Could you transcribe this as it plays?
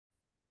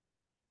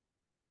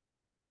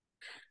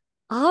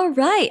All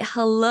right.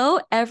 Hello,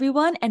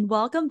 everyone, and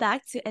welcome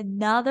back to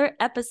another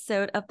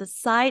episode of the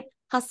Side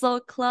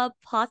Hustle Club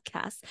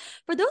podcast.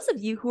 For those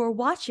of you who are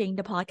watching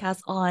the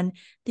podcast on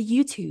the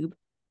YouTube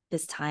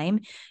this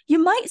time, you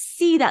might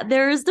see that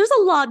there's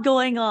a lot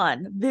going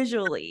on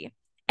visually.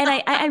 And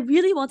I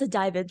really want to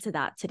dive into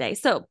that today.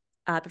 So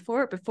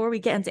before we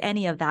get into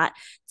any of that,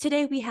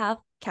 today we have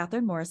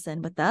Kathryn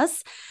Morrison with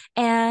us.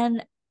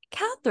 And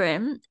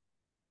Kathryn,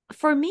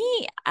 for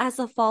me, as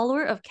a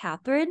follower of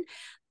Kathryn,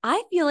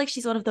 I feel like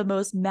she's one of the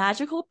most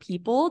magical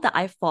people that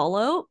I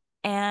follow.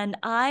 And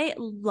I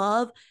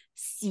love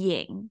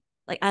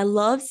I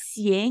love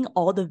seeing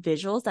all the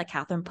visuals that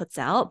Kathryn puts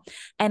out.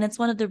 And it's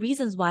one of the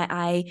reasons why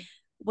I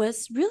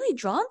was really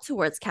drawn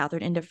towards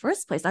Kathryn in the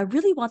first place. I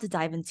really want to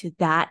dive into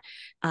that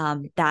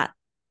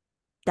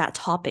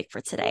topic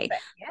for today.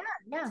 Yeah,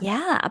 yeah.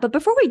 Yeah. But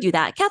before we do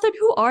that, Kathryn,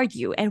 who are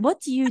you and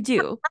what do you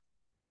do?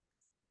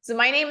 So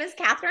my name is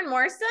Kathryn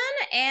Morrison,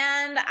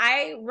 and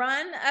I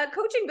run a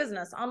coaching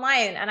business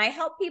online, and I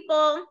help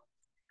people.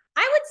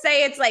 I would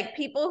say it's like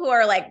people who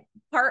are like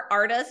part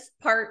artist,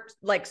 part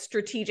like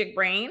strategic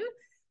brain.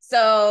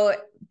 So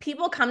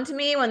people come to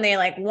me when they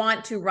like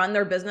want to run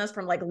their business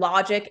from like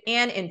logic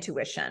and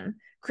intuition,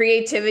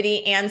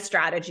 creativity and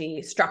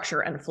strategy,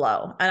 structure and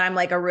flow. And I'm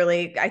like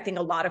I think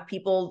a lot of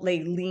people,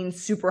 they lean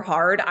super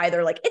hard,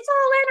 either like it's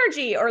all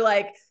energy or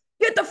like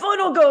get the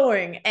funnel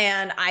going.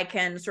 And I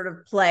can sort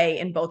of play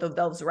in both of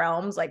those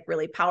realms like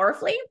really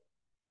powerfully.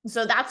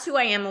 So that's who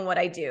I am and what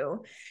I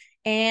do.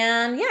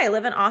 And yeah, I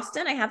live in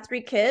Austin. I have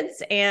 3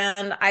 kids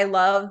and I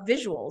love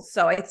visuals.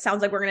 So it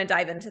sounds like we're going to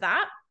dive into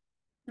that.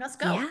 Let's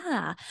go.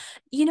 Yeah.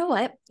 You know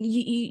what?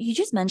 You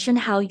just mentioned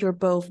how you're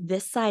both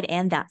this side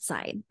and that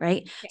side,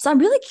 right? So I'm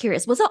really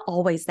curious, was it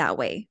always that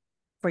way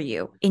for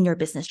you in your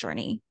business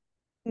journey?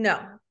 No.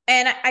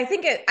 And I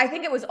think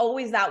it was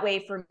always that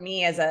way for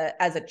me as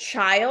a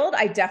child.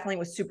 I definitely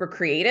was super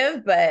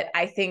creative, but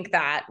I think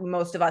that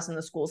most of us in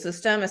the school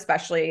system,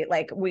 especially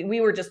like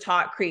we were just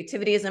taught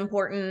creativity is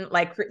important,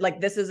 like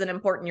this isn't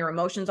important, your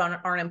emotions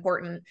aren't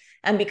important.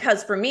 And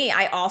because for me,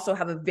 I also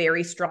have a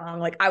very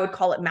strong, like I would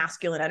call it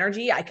masculine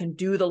energy. I can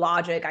do the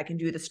logic, I can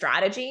do the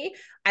strategy.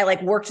 I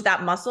like worked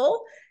that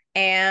muscle.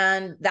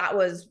 And that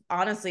was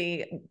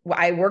honestly,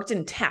 I worked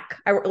in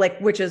tech,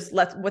 which is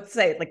let's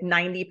say like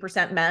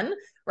 90% men,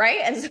 right?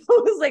 And so it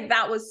was like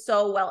that was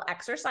so well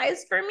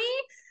exercised for me.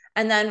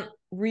 And then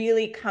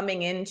really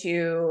coming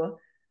into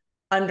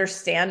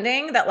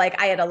understanding that like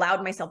I had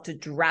allowed myself to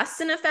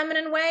dress in a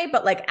feminine way,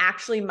 but like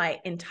actually my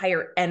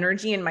entire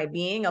energy and my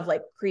being of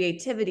like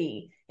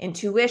creativity,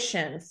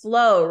 intuition,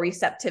 flow,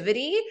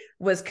 receptivity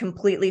was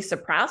completely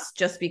suppressed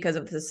just because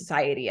of the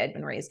society I'd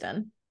been raised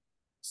in.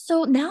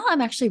 So now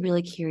I'm actually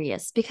really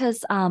curious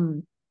because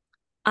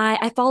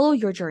I follow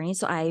your journey,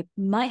 so I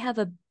might have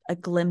a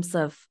glimpse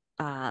of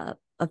that.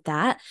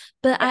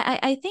 But Yeah.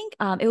 I think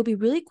it would be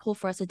really cool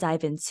for us to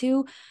dive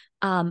into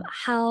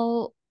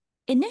how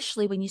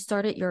initially when you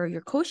started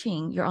your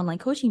coaching, your online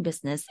coaching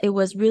business, it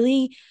was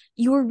really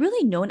you were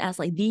really known as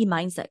like the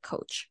mindset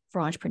coach for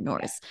Yeah.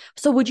 entrepreneurs.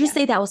 So would you Yeah.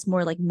 say that was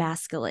more like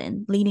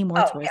masculine, leaning more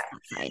Oh, towards yeah.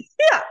 that side?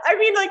 Yeah. I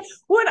mean, like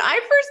when I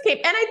first came,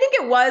 and I think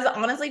it was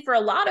honestly for a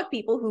lot of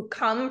people who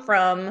come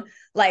from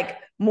like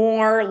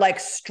more like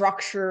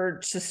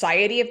structured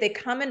society, if they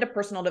come into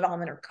personal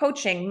development or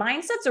coaching,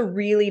 mindset's a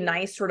really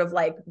nice sort of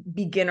like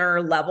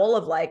beginner level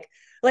of like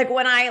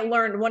when I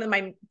learned one of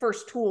my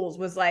first tools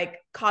was like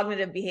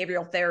cognitive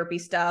behavioral therapy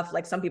stuff.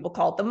 Like some people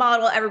call it the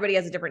model. Everybody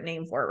has a different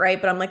name for it, right?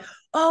 But I'm like,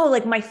 oh,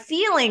 like my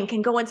feeling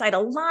can go inside a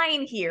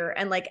line here.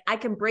 And like I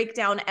can break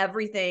down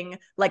everything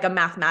like a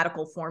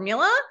mathematical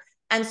formula.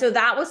 And so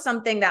that was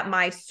something that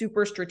my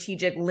super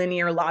strategic,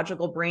 linear,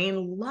 logical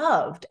brain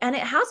loved. And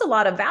it has a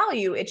lot of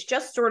value. It's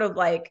just sort of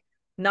like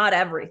not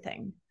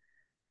everything.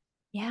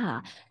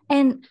 Yeah.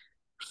 And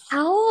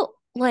how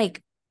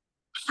like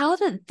how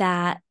did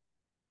that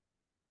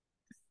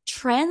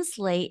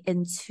translate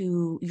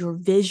into your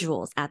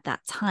visuals at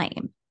that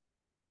time?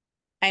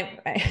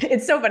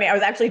 It's so funny. I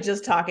was actually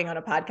just talking on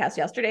a podcast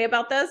yesterday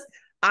about this.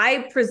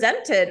 I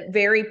presented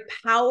very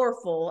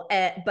powerful,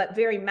 but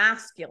very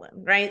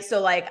masculine, right?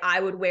 So like I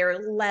would wear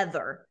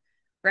leather,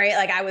 right?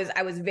 Like I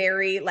was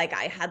very like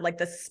I had like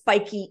the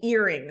spiky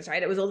earrings,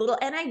 right? It was a little,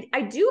 and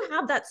I do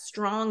have that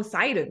strong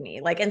side of me,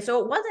 like, and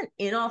so it wasn't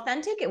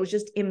inauthentic. It was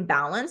just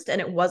imbalanced,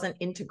 and it wasn't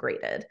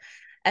integrated.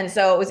 And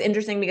so it was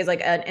interesting because like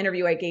an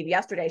interview I gave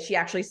yesterday, she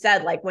actually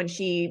said like when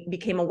she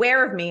became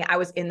aware of me, I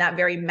was in that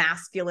very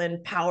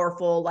masculine,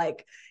 powerful,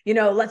 like,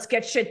 let's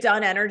get shit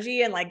done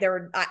energy. And like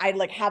I'd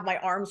like have my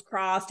arms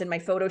crossed in my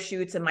photo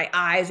shoots and my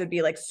eyes would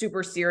be like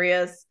super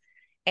serious.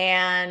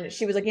 And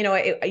she was like,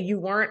 you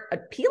weren't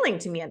appealing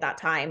to me at that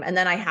time. And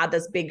then I had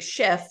this big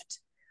shift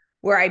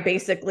where I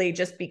basically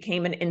just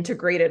became an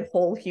integrated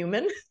whole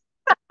human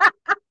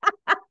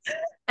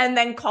and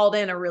then called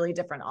in a really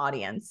different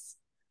audience.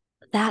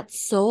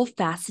 That's so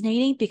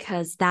fascinating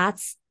because that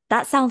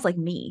sounds like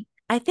me.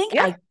 I think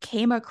Yeah. I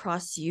came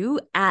across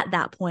you at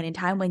that point in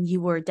time when you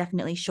were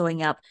definitely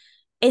showing up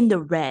in the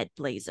red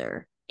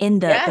blazer, in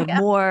the Yeah. the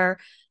more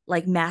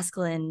like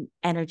masculine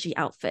energy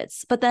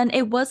outfits. But then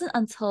it wasn't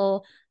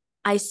until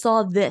I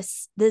saw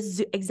this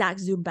exact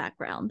Zoom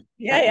background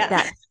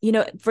that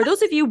for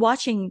those of you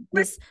watching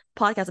this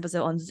podcast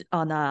episode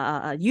on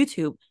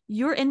YouTube,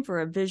 you're in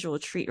for a visual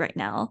treat right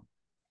now.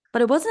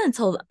 But it wasn't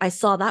until I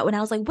saw that when I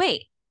was like,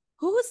 wait,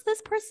 who is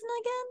this person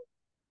again?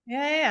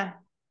 Yeah,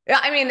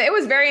 I mean, it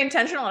was very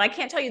intentional. And I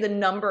can't tell you the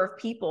number of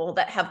people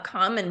that have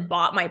come and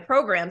bought my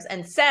programs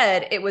and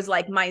said it was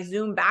like my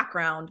Zoom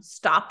background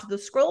stopped the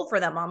scroll for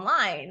them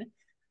online.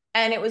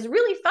 And it was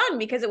really fun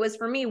because it was,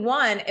 for me,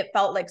 one, it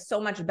felt like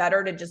so much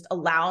better to just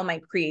allow my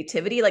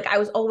creativity. Like I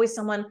was always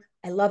someone,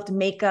 I loved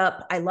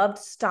makeup, I loved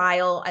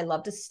style, I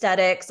loved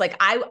aesthetics. Like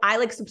I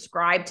like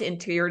subscribed to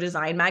interior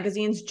design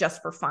magazines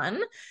just for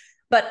fun.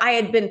 But I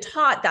had been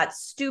taught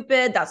that's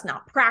stupid, that's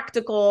not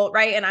practical,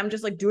 right? And I'm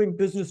just like doing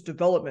business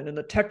development in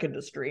the tech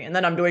industry. And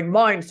then I'm doing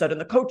mindset in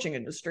the coaching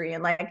industry.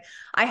 And like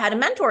I had a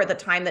mentor at the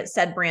time that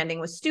said branding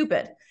was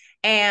stupid.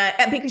 And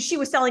because she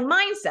was selling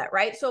mindset,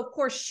 right? So of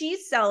course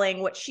she's selling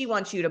what she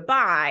wants you to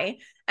buy.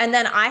 And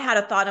then I had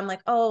a thought, I'm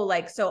like, oh,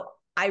 like, so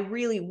I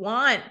really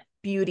want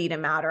beauty to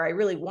matter. I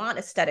really want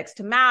aesthetics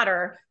to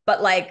matter.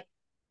 But like,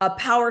 a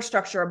power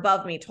structure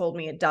above me told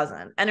me it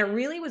doesn't. And it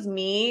really was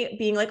me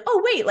being like,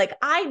 oh, wait, like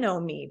I know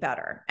me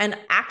better. And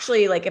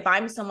actually, like if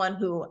I'm someone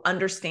who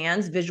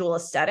understands visual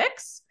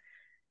aesthetics,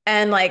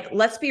 and like,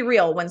 let's be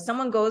real, when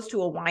someone goes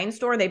to a wine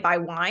store and they buy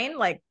wine,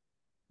 like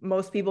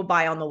most people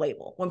buy on the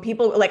label. When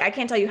people, like, I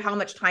can't tell you how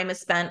much time is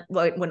spent,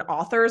 like when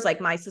authors,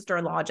 like my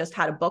sister-in-law just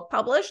had a book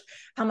published,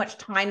 how much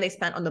time they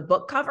spent on the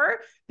book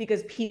cover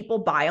because people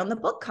buy on the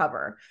book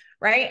cover,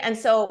 right? And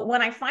so when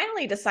I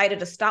finally decided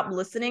to stop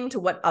listening to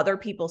what other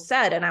people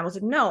said, and I was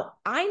like, no,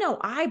 I know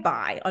I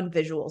buy on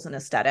visuals and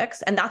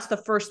aesthetics, and that's the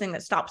first thing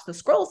that stops the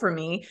scroll for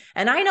me,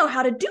 and I know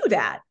how to do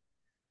that.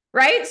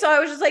 Right. So I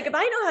was just like, if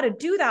I know how to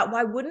do that,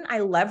 why wouldn't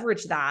I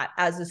leverage that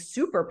as a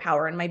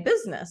superpower in my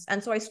business?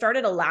 And so I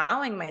started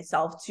allowing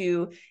myself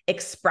to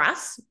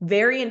express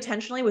very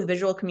intentionally with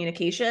visual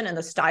communication and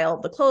the style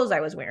of the clothes I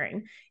was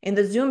wearing, in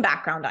the Zoom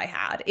background I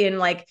had, in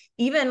like,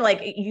 even like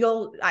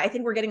I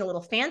think we're getting a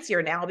little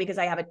fancier now because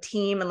I have a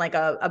team and like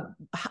a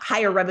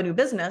higher revenue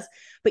business,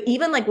 but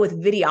even like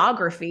with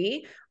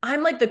videography,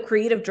 I'm like the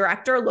creative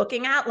director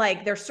looking at,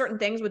 like, there's certain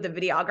things with the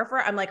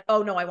videographer. I'm like,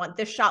 oh no, I want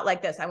this shot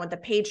like this. I want the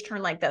page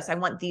turn like this. I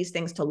want these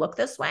things to look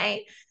this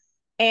way.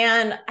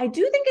 And I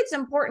do think it's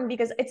important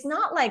because it's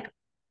not like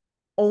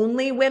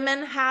only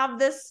women have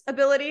this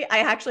ability. I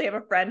actually have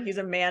a friend, he's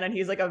a man, and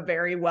he's like a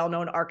very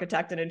well-known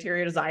architect and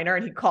interior designer.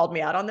 And he called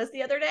me out on this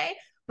the other day.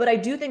 But I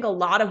do think a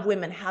lot of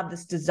women have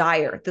this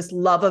desire, this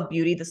love of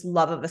beauty, this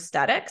love of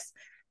aesthetics.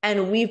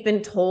 And we've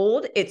been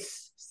told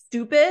it's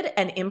stupid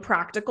and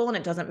impractical and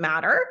it doesn't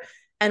matter.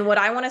 And what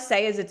I want to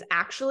say is, it's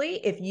actually,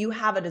 if you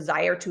have a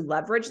desire to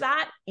leverage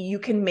that, you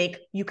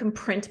can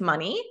print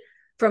money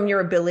from your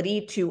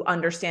ability to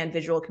understand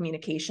visual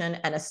communication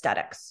and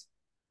aesthetics.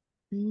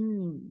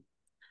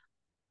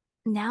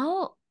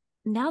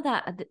 Now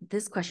that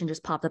this question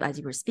just popped up as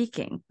you were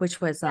speaking,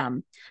 which was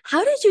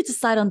how did you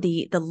decide on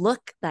the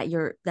look that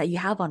you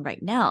have on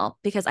right now?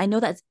 Because I know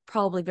that's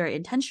probably very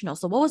intentional.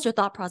 So what was your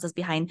thought process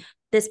behind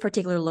this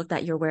particular look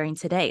that you're wearing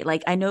today?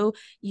 Like, I know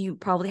you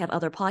probably have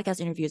other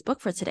podcast interviews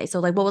booked for today. So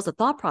like, what was the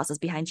thought process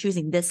behind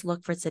choosing this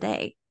look for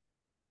today?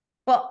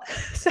 Well,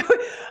 so,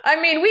 I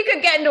mean, we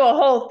could get into a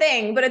whole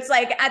thing, but it's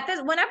like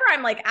whenever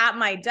I'm like at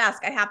my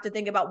desk, I have to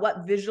think about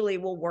what visually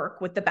will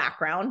work with the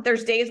background.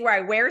 There's days where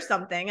I wear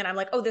something and I'm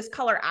like, oh, this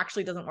color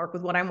actually doesn't work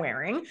with what I'm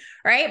wearing.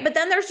 Right. But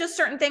then there's just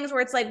certain things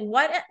where it's like,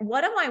 what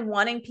am I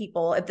wanting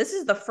people, if this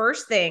is the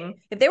first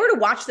thing, if they were to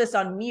watch this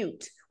on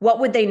mute,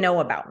 what would they know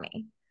about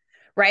me?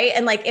 Right.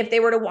 And like, if they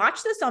were to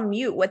watch this on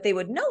mute, what they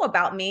would know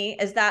about me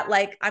is that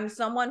like, I'm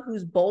someone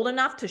who's bold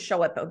enough to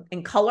show up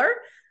in color.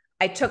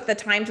 I took the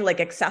time to like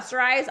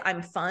accessorize.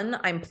 I'm fun.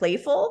 I'm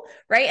playful.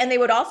 Right. And they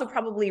would also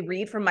probably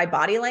read from my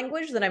body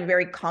language that I'm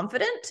very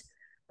confident.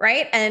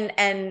 Right.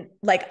 And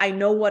like, I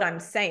know what I'm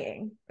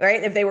saying.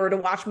 Right. If they were to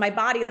watch my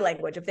body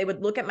language, if they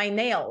would look at my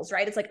nails,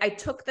 right. It's like, I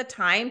took the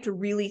time to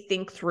really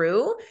think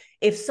through,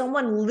 if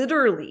someone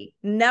literally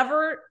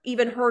never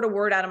even heard a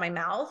word out of my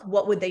mouth,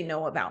 what would they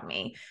know about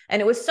me?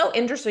 And it was so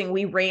interesting.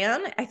 We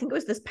ran, I think it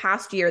was this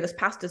past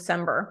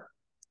December,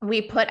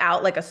 we put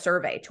out like a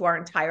survey to our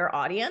entire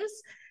audience.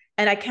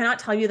 And I cannot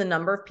tell you the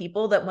number of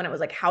people that, when it was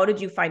like, how did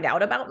you find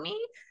out about me?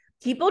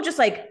 People just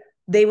like,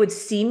 they would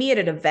see me at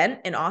an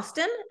event in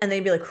Austin and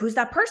they'd be like, who's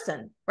that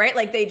person? Right.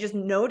 Like, they just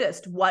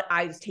noticed what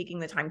I was taking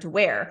the time to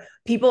wear.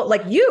 People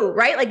like you,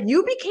 right? Like,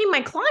 you became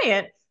my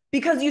client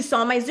because you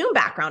saw my Zoom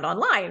background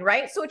online.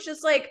 Right. So it's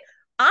just like,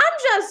 I'm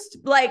just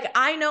like,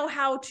 I know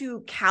how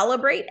to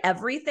calibrate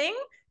everything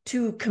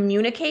to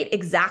communicate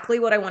exactly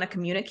what I want to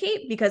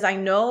communicate, because I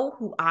know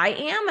who I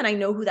am and I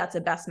know who that's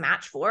a best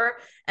match for.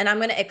 And I'm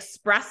going to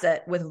express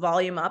it with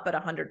volume up at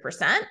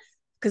 100%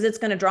 because it's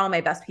going to draw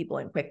my best people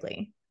in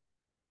quickly.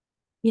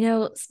 You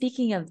know,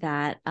 speaking of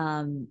that,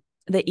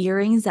 the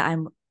earrings that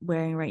I'm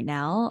wearing right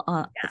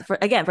now,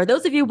 for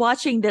those of you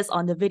watching this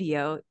on the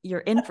video, you're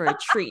in for a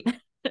treat,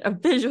 a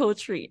visual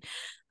treat.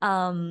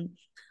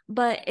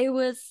 but it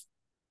was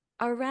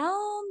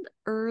around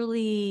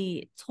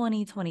early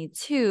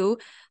 2022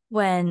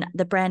 when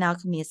the Brand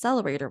Alchemy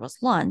Accelerator was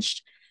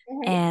launched.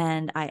 Mhm.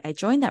 And I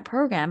joined that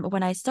program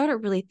when I started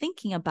really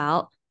thinking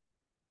about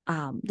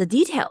the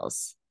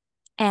details.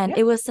 And Yeah.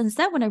 it was since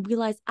then when I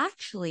realized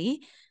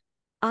actually,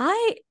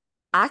 I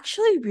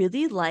actually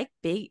really like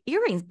big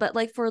earrings, but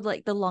like for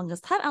like the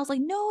longest time, I was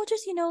like, no,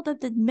 just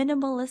the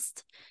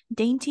minimalist,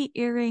 dainty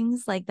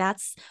earrings, like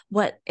that's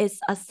what is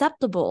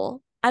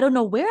acceptable. I don't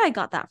know where I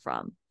got that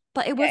from,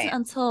 but it Yeah. wasn't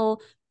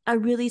until I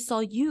really saw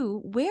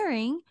you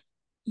wearing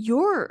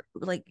your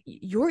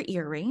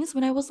earrings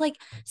when I was like,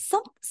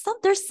 some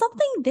there's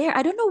something there.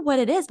 I don't know what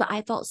it is, but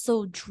I felt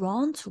so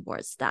drawn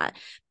towards that.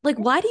 Like,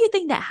 why do you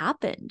think that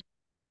happened?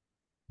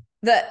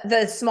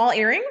 The small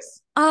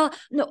earrings.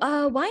 No,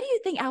 why do you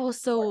think I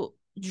was so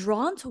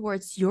drawn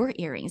towards your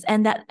earrings?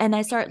 And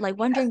I started like Because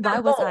wondering why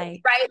they're was bold,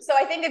 I right? So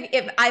I think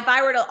if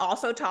I were to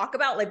also talk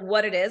about like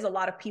what it is, a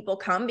lot of people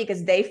come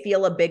because they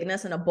feel a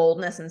bigness and a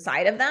boldness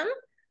inside of them.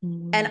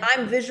 And Mm,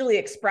 I'm visually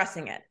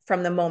expressing it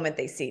from the moment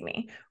they see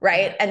me, yeah.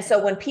 right? And so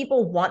when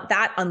people want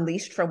that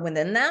unleashed from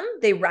within them,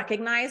 they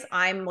recognize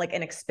I'm like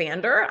an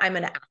expander, I'm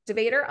an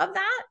activator of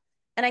that.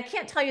 And I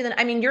can't tell you that,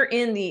 I mean, you're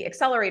in the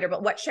accelerator,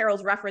 but what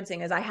Cheryl's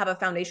referencing is I have a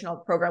foundational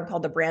program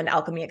called the Brand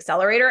Alchemy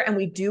Accelerator, and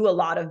we do a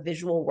lot of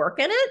visual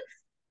work in it.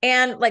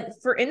 And like,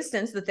 for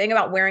instance, the thing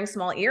about wearing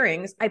small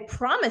earrings, I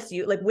promise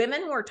you, like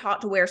women who are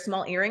taught to wear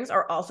small earrings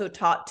are also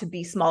taught to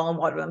be small and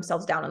water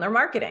themselves down in their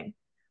marketing,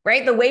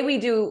 right? The way we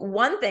do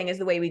one thing is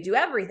the way we do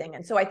everything.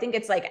 And so I think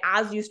it's like,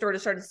 as you start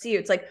to see,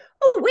 it's like,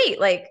 oh, wait,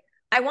 like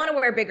I want to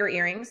wear bigger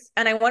earrings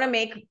and I want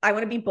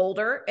to be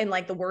bolder in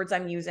like the words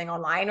I'm using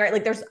online, right?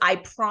 Like I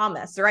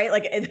promise, right?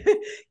 Like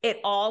it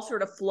all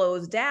sort of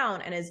flows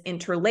down and is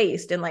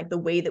interlaced in like the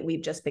way that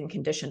we've just been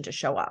conditioned to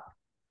show up.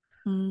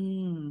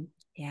 Mm,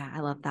 yeah, I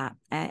love that.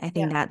 I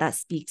think Yeah. that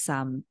speaks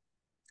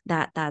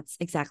that's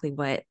exactly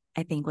what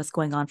I think was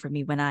going on for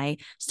me when I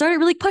started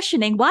really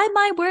questioning why am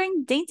I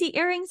wearing dainty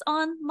earrings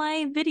on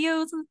my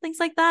videos and things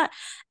like that.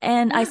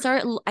 And Yeah.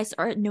 I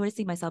started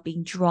noticing myself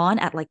being drawn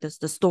at like the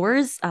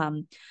stores.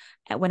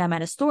 When I'm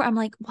at a store, I'm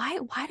like, why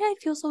did I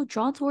feel so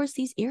drawn towards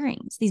these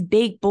earrings, these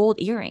big,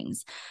 bold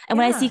earrings? And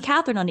when I see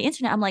Yeah. Kathryn on the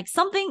internet, I'm like,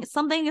 something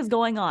is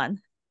going on.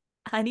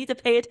 I need to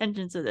pay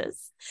attention to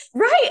this.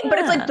 Right. But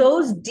it's like Yeah.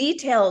 those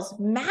details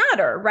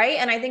matter, right?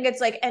 And I think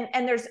it's like,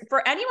 and there's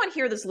for anyone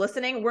here that's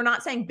listening, we're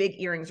not saying big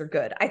earrings are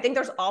good. I think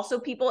there's also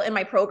people in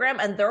my program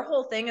and their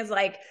whole thing is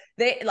like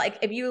they like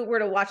if you were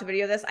to watch a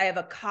video of this, I have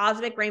a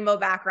cosmic rainbow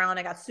background.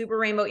 I got super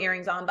rainbow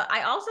earrings on, but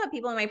I also have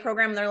people in my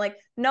program and they're like,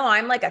 no,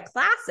 I'm like a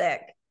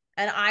classic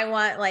and I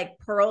want like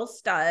pearl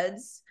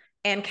studs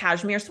and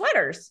cashmere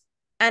sweaters.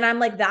 And I'm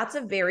like, that's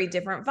a very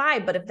different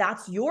vibe. But if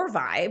that's your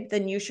vibe,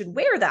 then you should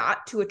wear that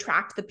to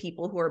attract the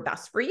people who are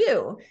best for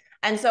you.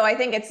 And so I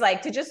think it's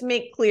like to just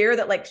make clear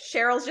that like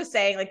Cheryl's just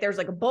saying like there's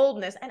like a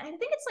boldness. And I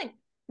think it's like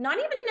not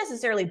even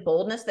necessarily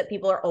boldness that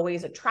people are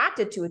always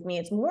attracted to with me.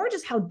 It's more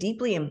just how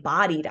deeply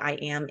embodied I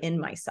am in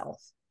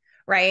myself.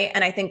 Right.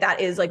 And I think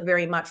that is like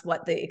very much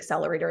what the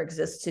accelerator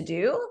exists to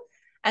do.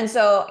 And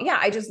so, yeah,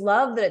 I just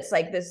love that it's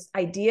like this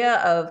idea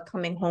of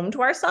coming home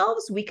to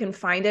ourselves. We can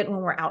find it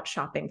when we're out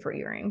shopping for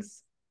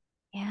earrings.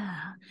 Yeah.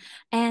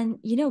 And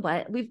you know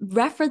what? We've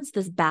referenced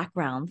this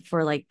background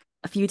for like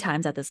a few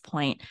times at this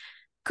point.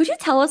 Could you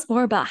tell us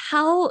more about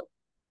how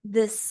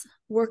this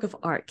work of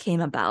art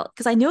came about?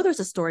 Because I know there's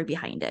a story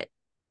behind it.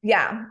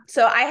 Yeah.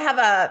 So I have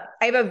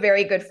a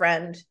very good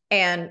friend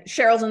and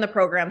Cheryl's in the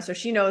program. So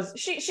she knows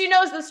she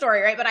knows the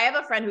story, right? But I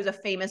have a friend who's a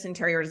famous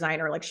interior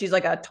designer. Like she's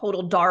like a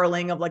total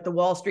darling of like the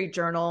Wall Street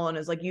Journal and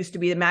is like used to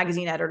be the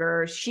magazine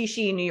editor,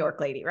 she New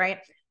York lady, right?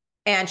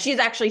 And she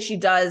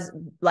does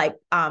like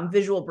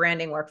visual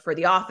branding work for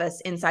the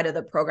office inside of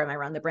the program I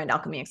run, the Brand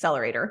Alchemy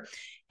Accelerator.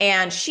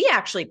 And she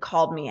actually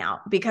called me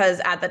out because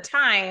at the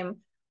time,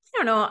 I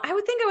don't know, I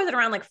would think I was at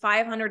around like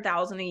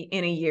 500,000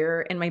 in a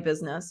year in my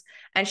business.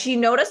 And she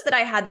noticed that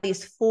I had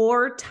these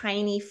four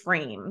tiny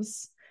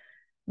frames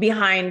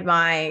behind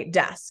my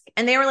desk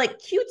and they were like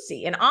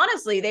cutesy. And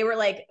honestly, they were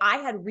like, I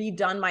had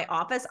redone my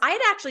office. I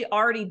had actually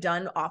already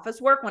done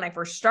office work when I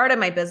first started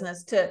my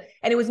business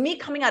and it was me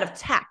coming out of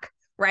tech,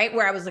 right?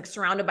 Where I was like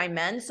surrounded by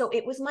men. So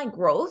it was my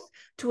growth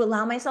to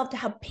allow myself to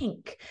have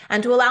pink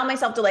and to allow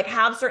myself to like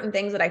have certain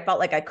things that I felt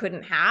like I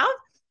couldn't have.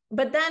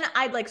 But then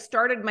I'd like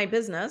started my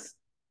business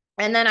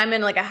and then I'm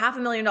in like a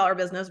 $500,000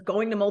 business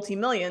going to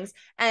multi-millions.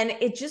 And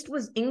it just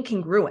was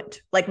incongruent,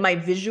 like my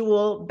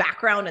visual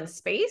background and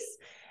space.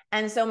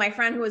 And so my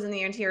friend who was in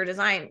the interior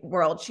design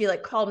world, she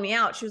like called me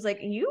out. She was like,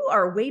 you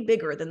are way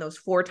bigger than those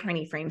four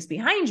tiny frames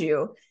behind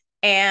you.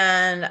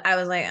 And I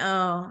was like,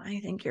 oh,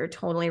 I think you're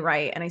totally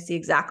right. And I see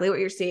exactly what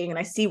you're seeing. And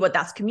I see what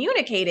that's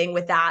communicating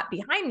with that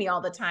behind me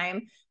all the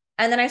time.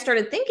 And then I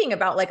started thinking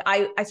about like,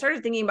 I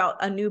started thinking about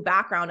a new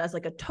background as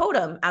like a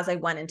totem as I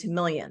went into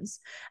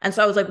millions. And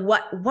so I was like,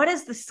 what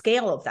is the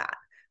scale of that?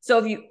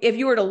 So if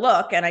you were to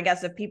look, and I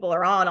guess if people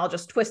are on, I'll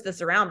just twist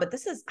this around, but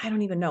this is, I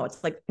don't even know.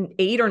 It's like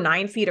 8 or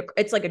 9 feet.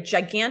 It's like a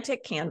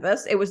gigantic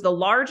canvas. It was the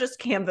largest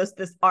canvas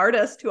this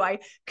artist who I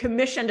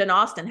commissioned in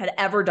Austin had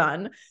ever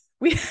done.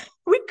 We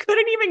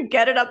couldn't even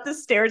get it up the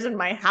stairs in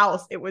my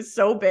house. It was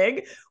so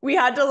big. We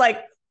had to like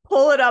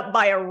pull it up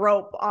by a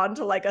rope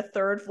onto like a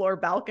 3rd floor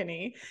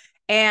balcony.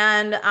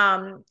 And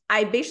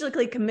I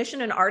basically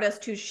commissioned an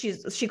artist who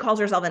she calls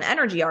herself an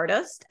energy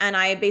artist. And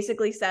I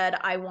basically said,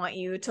 I want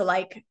you to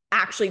like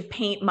actually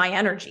paint my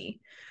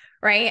energy.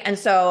 Right. And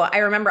so I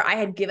remember I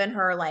had given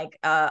her like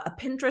a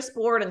Pinterest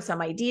board and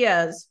some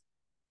ideas.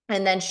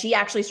 And then she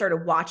actually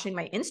started watching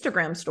my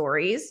Instagram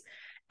stories,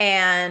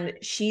 and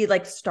she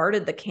like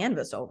started the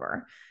canvas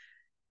over.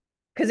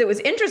 Because it was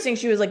interesting.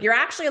 She was like, you're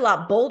actually a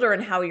lot bolder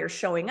in how you're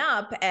showing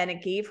up. And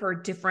it gave her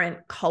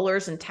different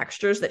colors and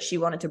textures that she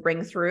wanted to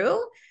bring through.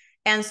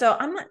 And so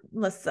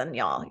listen,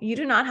 y'all, you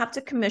do not have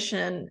to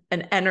commission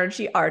an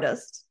energy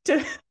artist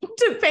to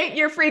paint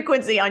your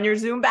frequency on your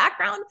Zoom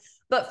background.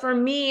 But for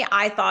me,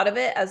 I thought of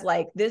it as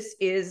like, this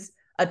is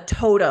a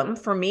totem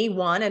for me,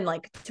 one, and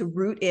like to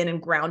root in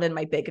and ground in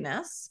my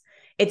bigness.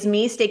 It's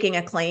me staking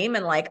a claim,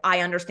 and like,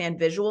 I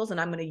understand visuals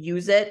and I'm going to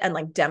use it and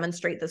like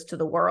demonstrate this to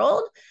the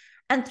world.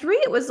 And 3,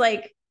 it was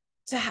like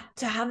to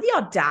have the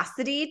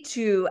audacity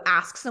to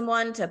ask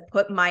someone to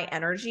put my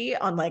energy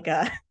on like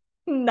a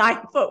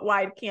 9-foot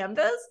wide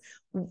canvas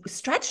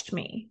stretched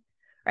me,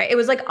 right? It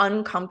was like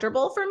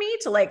uncomfortable for me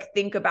to like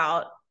think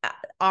about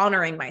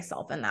honoring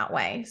myself in that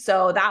way.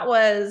 So that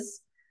was,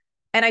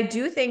 and I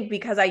do think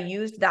because I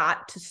used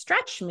that to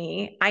stretch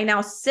me, I now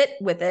sit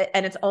with it,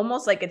 and it's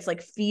almost like it's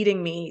like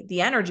feeding me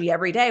the energy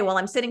every day while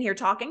I'm sitting here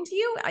talking to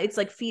you. It's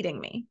like feeding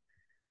me.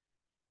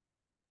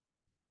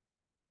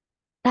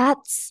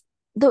 That's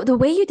the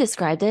way you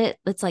described it,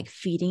 it's like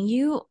feeding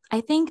you.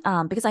 I think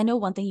because I know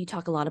one thing you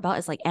talk a lot about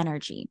is like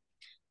energy.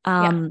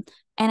 Yeah.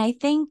 And I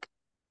think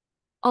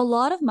a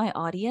lot of my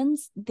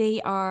audience,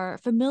 they are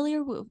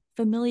familiar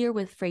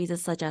with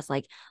phrases such as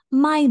like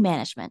mind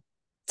management,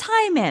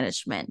 time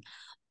management,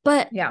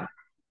 but Yeah.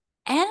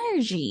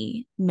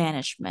 energy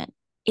management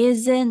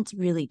isn't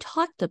really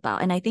talked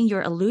about. And I think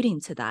you're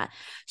alluding to that.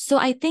 So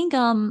I think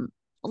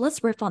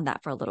let's riff on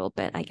that for a little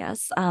bit, I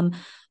guess.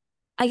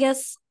 I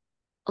guess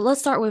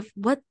let's start with,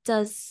 what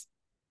does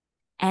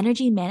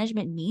energy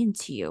management mean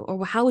to you,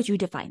 or how would you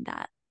define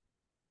that?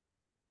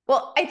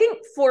 Well, I think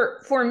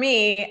for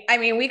me, I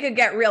mean, we could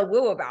get real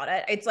woo about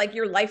it. It's like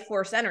your life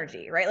force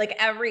energy, right? Like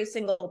every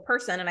single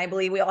person, and I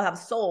believe we all have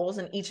souls,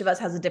 and each of us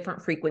has a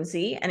different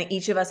frequency, and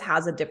each of us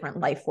has a different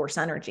life force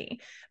energy.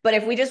 But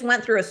if we just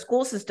went through a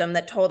school system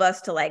that told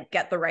us to like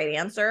get the right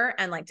answer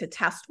and like to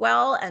test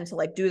well and to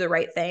like do the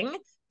right thing,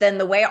 then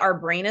the way our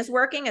brain is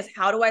working is,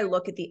 how do I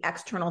look at the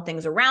external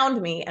things around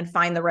me and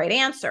find the right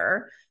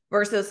answer?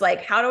 Versus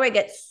like, how do I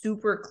get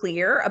super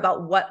clear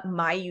about what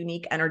my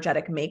unique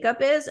energetic makeup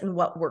is and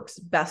what works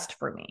best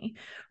for me,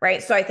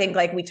 right? So I think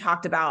like we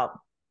talked about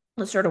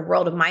the sort of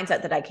world of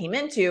mindset that I came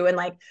into, and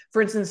like,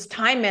 for instance,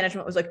 time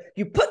management was like,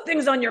 you put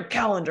things on your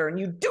calendar and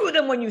you do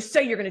them when you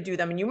say you're going to do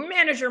them, and you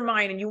manage your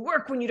mind and you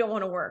work when you don't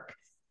want to work.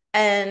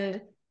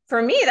 And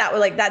for me, that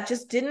was like, that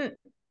just didn't,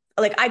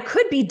 like, I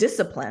could be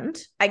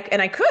disciplined,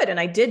 and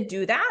I did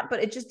do that,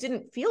 but it just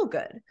didn't feel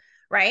good.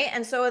 Right.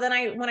 And so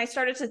then when I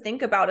started to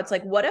think about, it's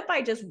like, what if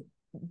I just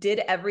did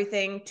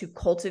everything to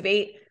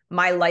cultivate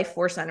my life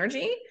force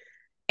energy,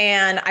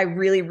 and I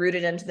really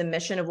rooted into the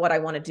mission of what I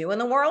want to do in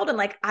the world? And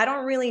like, I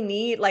don't really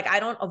need, like, I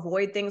don't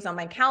avoid things on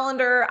my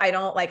calendar. I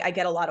don't, like, I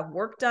get a lot of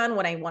work done.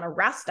 When I want to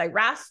rest, I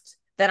rest.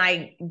 Then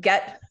I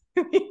get,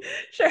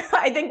 sure.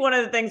 I think one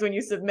of the things when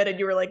you submitted,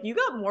 you were like, you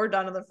got more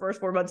done in the first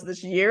 4 months of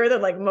this year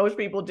than like most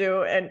people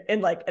do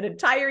in like an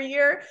entire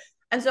year.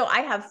 And so I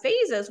have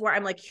phases where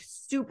I'm like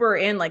super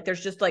in, like,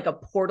 there's just like a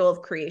portal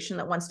of creation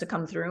that wants to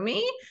come through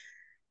me.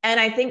 And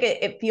I think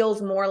it feels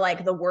more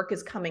like the work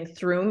is coming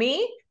through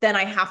me than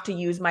I have to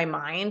use my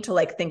mind to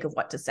like think of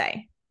what to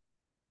say.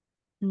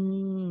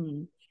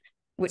 Mm.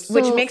 Which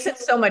makes it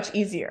so much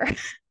easier.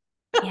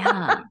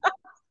 Yeah.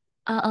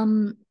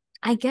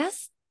 I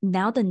guess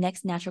now the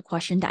next natural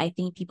question that I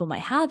think people might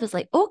have is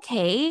like,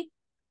 okay,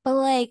 but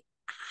like,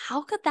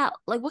 how could that,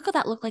 like, what could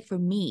that look like for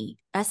me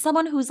as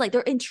someone who's like,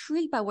 they're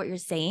intrigued by what you're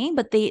saying,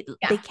 but they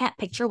can't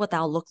picture what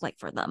that'll look like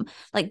for them.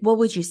 Like, what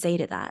would you say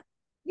to that?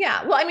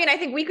 Yeah. Well, I mean, I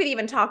think we could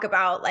even talk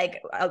about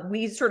like,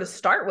 we sort of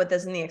start with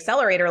this in the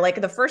accelerator.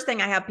 Like, the first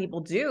thing I have people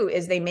do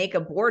is they make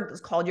a board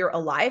that's called your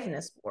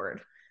aliveness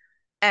board.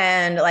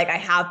 And like, I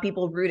have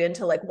people root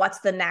into like, what's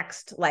the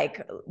next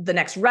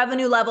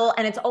revenue level.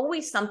 And it's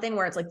always something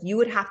where it's like, you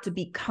would have to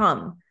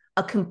become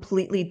a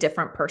completely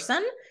different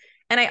person.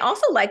 And I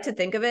also like to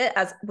think of it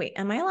as, wait,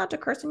 am I allowed to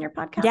curse in your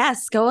podcast?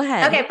 Yes, go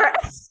ahead. Okay.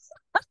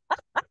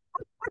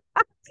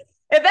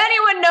 If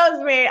anyone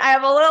knows me, I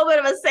have a little bit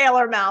of a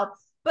sailor mouth,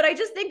 but I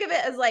just think of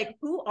it as like,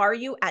 who are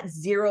you at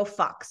 0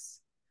 fucks?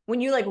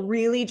 When you like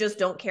really just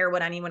don't care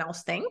what anyone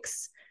else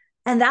thinks.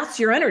 And that's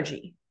your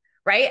energy,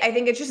 right? I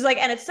think it's just like,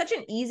 and it's such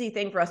an easy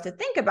thing for us to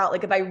think about.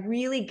 Like, if I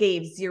really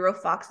gave 0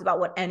 fucks about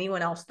what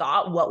anyone else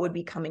thought, what would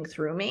be coming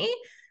through me?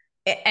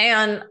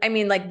 And I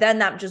mean, like, then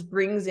that just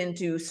brings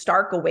into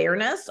stark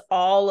awareness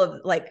all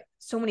of like,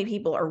 so many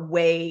people are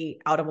way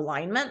out of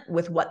alignment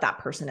with what that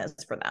person is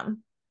for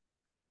them.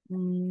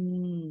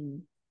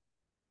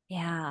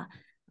 Yeah.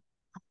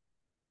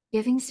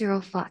 Giving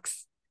zero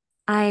fucks.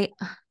 I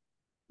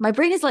my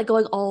brain is like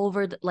going all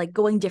over like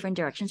going different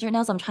directions right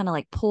now, so I'm trying to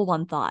like pull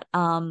one thought.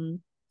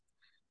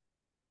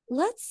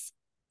 Let's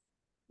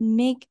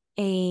make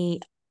a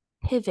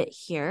pivot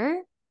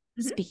here.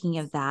 Mhm. Speaking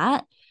of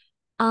that,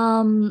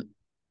 um,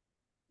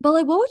 but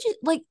like, what would you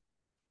like?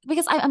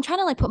 Because I'm trying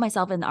to like put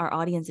myself in our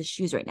audience's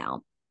shoes right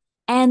now,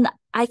 and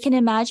I can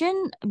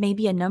imagine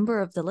maybe a number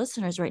of the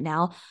listeners right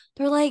now.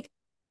 They're like,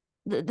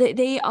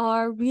 they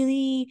are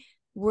really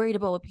worried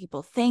about what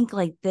people think.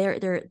 Like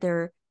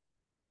they're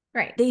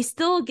Right. they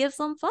still give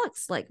some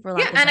fucks, like for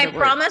Yeah, lack of a and I better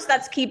word. promise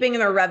that's keeping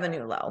their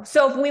revenue low.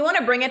 So if we want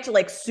to bring it to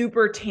like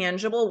super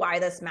tangible why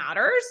this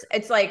matters,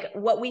 it's like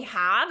what we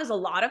have is a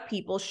lot of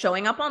people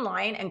showing up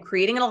online and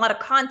creating a lot of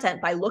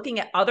content by looking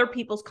at other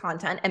people's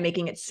content and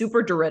making it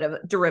super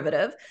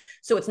derivative.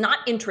 So it's not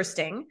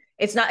interesting.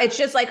 It's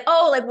just like,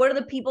 oh, like what are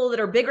the people that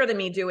are bigger than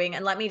me doing?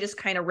 And let me just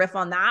kind of riff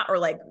on that, or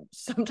like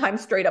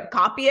sometimes straight up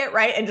copy it,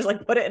 right? And just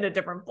like put it in a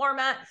different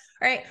format,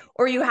 right?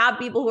 Or you have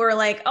people who are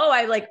like, oh,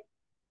 I like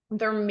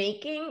they're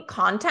making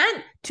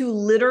content to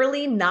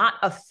literally not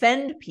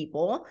offend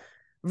people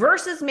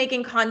versus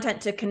making content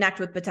to connect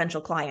with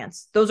potential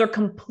clients. Those are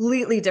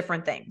completely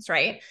different things,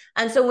 right?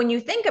 And so when you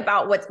think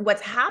about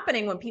what's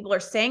happening when people are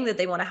saying that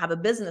they want to have a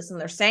business and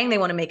they're saying they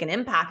want to make an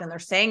impact and they're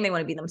saying they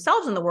want to be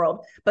themselves in the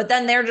world, but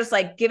then they're just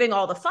like giving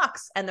all the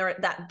fucks and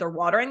they're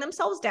watering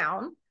themselves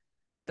down.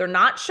 They're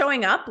not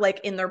showing up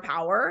like in their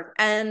power,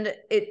 and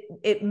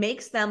it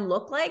makes them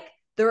look like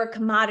they're a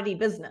commodity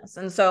business.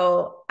 And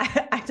so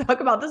I talk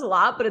about this a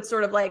lot, but it's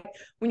sort of like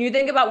when you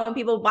think about when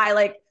people buy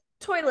like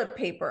toilet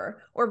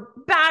paper or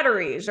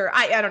batteries, or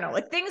I don't know,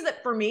 like things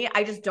that for me,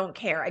 I just don't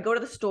care. I go to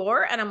the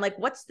store and I'm like,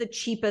 what's the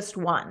cheapest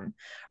one?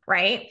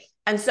 Right.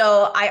 And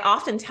so I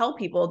often tell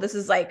people this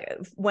is like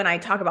when I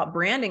talk about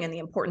branding and the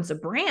importance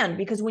of brand,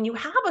 because when you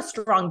have a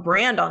strong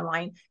brand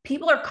online,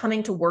 people are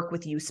coming to work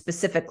with you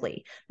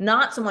specifically,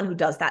 not someone who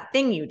does that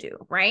thing you do.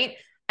 Right.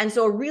 And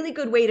so a really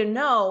good way to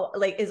know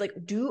like is like,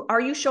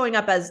 are you showing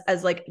up as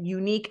like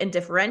unique and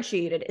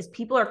differentiated? Is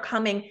people are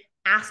coming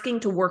asking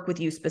to work with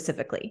you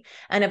specifically.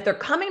 And if they're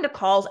coming to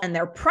calls and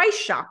they're price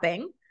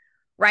shopping,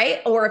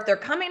 right? Or if they're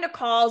coming to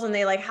calls and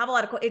they like have a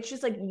lot of, it's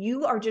just like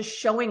you are just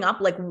showing up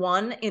like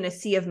one in a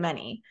sea of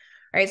many,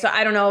 right? So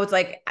I don't know. It's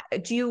like,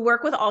 do you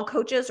work with all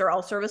coaches or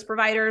all service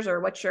providers,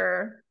 or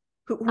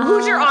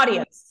who's your Uh,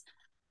 audience?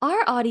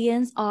 our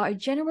audience are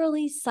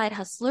generally side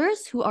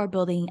hustlers who are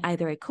building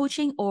either a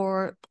coaching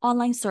or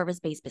online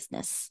service-based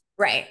business.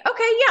 Right.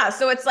 Okay. Yeah.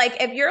 So it's like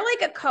if you're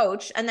like a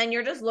coach and then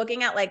you're just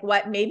looking at like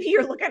what maybe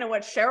you're looking at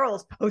what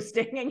Cheryl's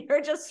posting and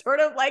you're just sort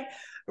of like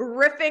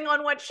riffing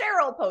on what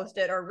Cheryl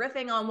posted or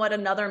riffing on what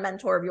another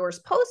mentor of yours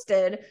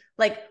posted,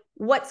 like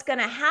what's going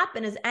to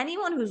happen is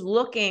anyone who's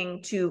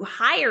looking to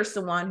hire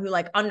someone who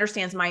like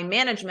understands mind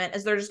management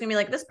is they're just going to be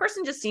like, this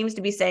person just seems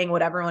to be saying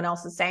what everyone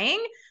else is saying.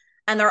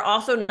 And they're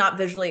also not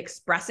visually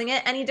expressing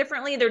it any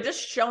differently. They're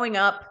just showing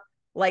up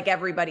like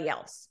everybody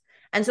else.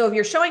 And so if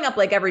you're showing up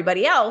like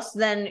everybody else,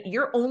 then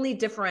your only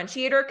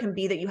differentiator can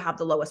be that you have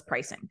the lowest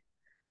pricing.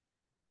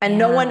 And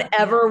no one Yeah.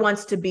 ever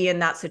wants to be in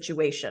that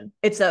situation.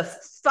 It's a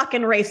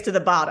fucking race to the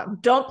bottom.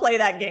 Don't play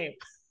that game.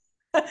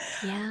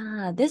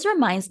 Yeah, this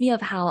reminds me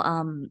of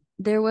how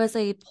there was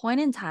a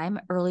point in time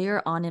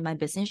earlier on in my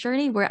business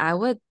journey where I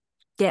would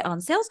get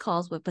on sales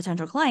calls with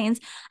potential clients,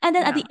 and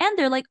then at Yeah. the end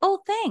they're like, "Oh,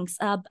 thanks.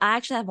 I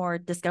actually have more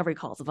discovery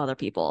calls of other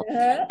people,"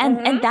 Uh-huh.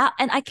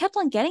 and I kept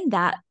on getting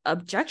that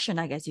objection,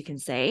 I guess you can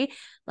say,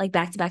 like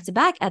back to back to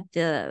back at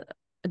the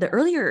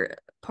earlier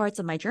parts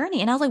of my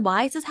journey, and I was like,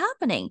 "Why is this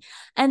happening?"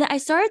 And then I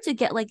started to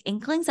get like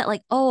inklings that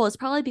like, oh, it's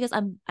probably because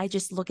I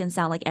just look and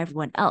sound like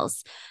everyone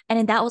else. And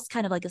then that was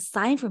kind of like a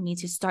sign for me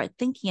to start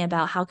thinking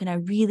about how can I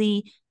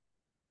really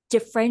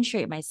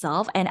differentiate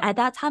myself. And at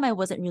that time, I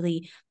wasn't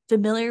really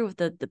familiar with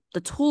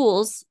the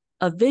tools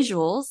of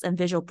visuals and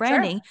visual Sure.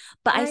 branding,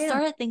 but I Yeah, yeah.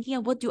 started thinking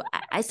of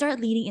I started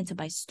leading into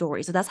my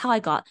story. So that's how I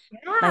got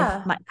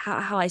Yeah.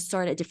 how I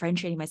started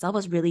differentiating myself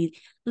was really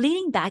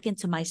leaning back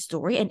into my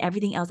story and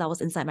everything else that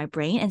was inside my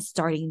brain and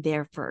starting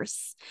there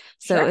first.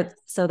 Sure.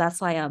 So that's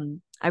why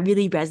I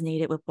really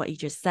resonated with what you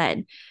just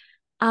said.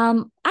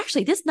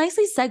 Actually, this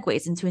nicely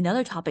segues into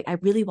another topic I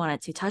really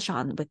wanted to touch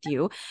on with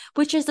you,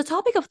 which is the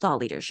topic of thought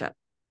leadership.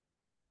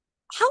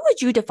 How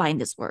would you define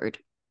this word?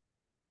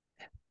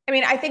 I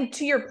mean, I think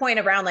to your point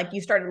around like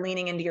you started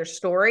leaning into your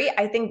story,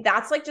 I think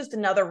that's like just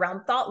another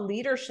realm. Thought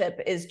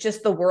leadership is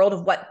just the world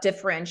of what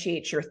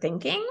differentiates your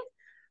thinking,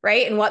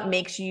 right? And what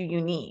makes you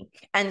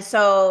unique. And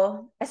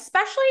so,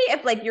 especially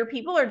if like your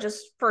people are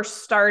just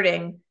first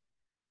starting,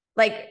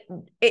 like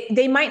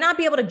they might not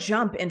be able to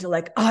jump into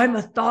like, I'm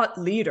a thought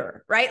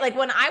leader, right? Like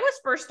when I was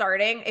first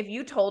starting, if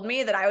you told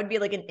me that I would be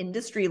like an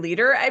industry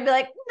leader, I'd be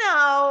like,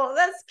 no,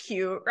 that's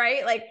cute,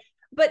 right? Like,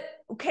 but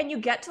can you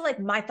get to like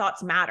my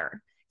thoughts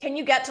matter? can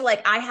you get to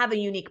like, I have a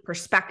unique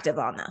perspective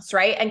on this,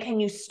 right? And can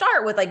you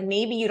start with like,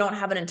 maybe you don't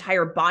have an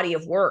entire body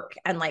of work,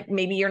 and like,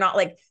 maybe you're not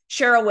like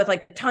Cheryl with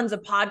like tons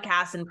of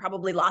podcasts and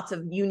probably lots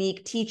of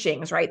unique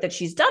teachings, right, that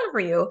she's done for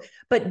you,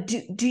 but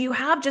do you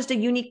have just a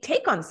unique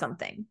take on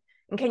something?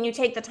 And can you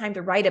take the time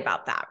to write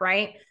about that,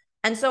 right?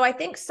 And so I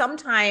think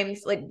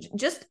sometimes like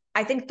just,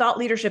 I think thought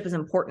leadership is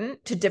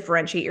important to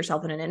differentiate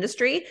yourself in an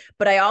industry.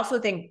 But I also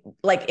think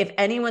like if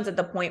anyone's at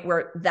the point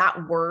where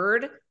that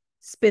word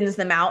spins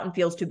them out and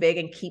feels too big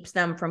and keeps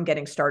them from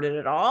getting started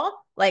at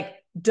all, like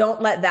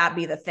don't let that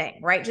be the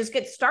thing, right? Just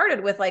get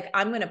started with like,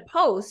 I'm going to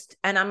post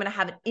and I'm going to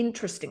have an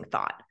interesting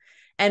thought.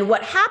 And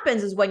what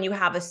happens is when you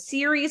have a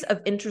series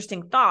of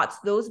interesting thoughts,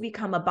 those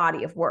become a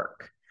body of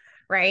work,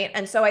 right?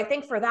 And so I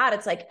think for that,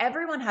 it's like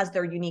everyone has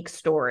their unique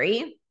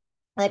story.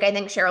 Like I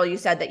think, Cheryl, you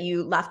said that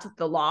you left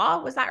the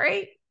law. Was that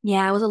right?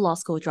 Yeah, I was a law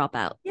school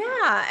dropout.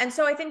 Yeah. And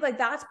so I think like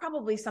that's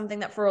probably something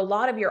that for a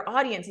lot of your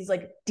audience is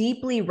like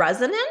deeply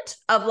resonant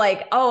of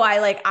like, oh,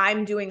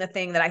 I'm doing the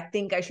thing that I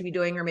think I should be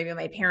doing, or maybe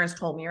my parents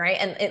told me, right?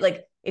 And it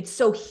like, it's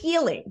so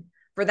healing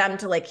for them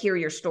to like hear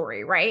your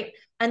story, right?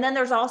 And then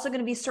there's also going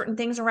to be certain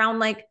things around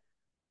like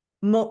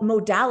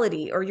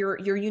modality or your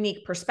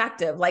unique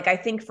perspective. Like I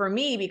think for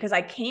me, because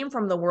I came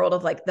from the world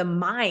of like the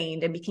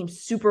mind and became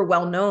super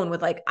well known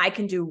with like, I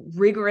can do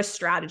rigorous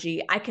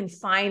strategy. I can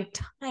find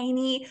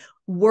tiny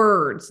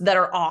words that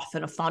are off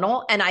in a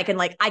funnel, and I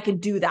can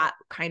do that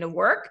kind of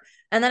work.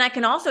 And then I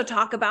can also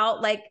talk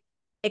about like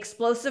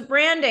explosive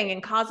branding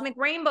and cosmic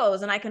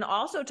rainbows. And I can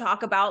also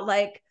talk about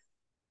like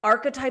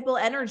archetypal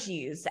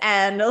energies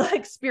and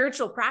like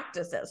spiritual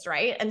practices,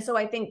 right? And so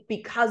I think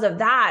because of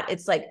that,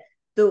 it's like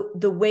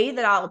the way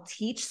that I'll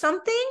teach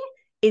something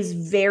is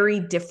very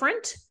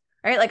different,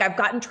 right? Like I've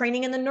gotten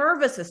training in the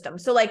nervous system.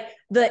 So like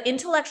the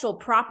intellectual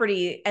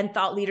property and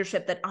thought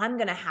leadership that I'm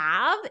going to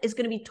have is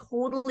going to be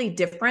totally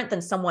different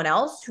than someone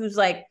else who's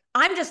like,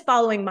 I'm just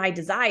following my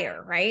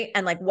desire, right?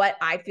 And like what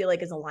I feel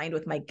like is aligned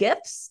with my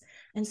gifts,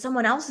 and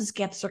someone else's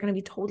gifts are going to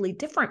be totally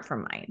different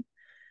from mine.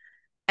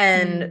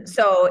 And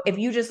so if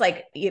you just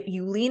like, if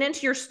you lean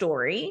into your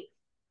story,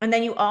 and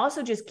then you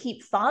also just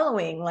keep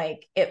following,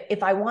 like,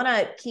 if I want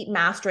to keep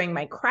mastering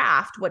my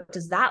craft, what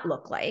does that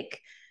look like?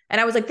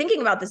 And I was like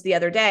thinking about this the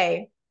other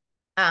day.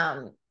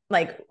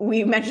 Like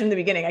we mentioned in the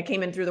beginning, I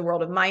came in through the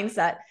world of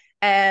mindset,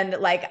 and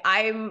like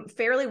I'm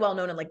fairly well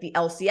known in like the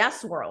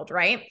LCS world,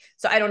 right?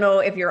 So I don't know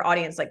if your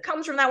audience like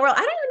comes from that world.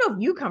 I don't even know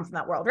if you come from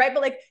that world, right?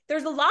 But like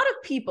there's a lot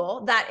of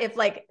people that if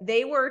like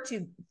they were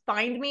to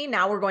find me,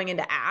 now we're going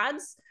into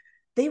ads,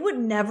 they would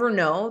never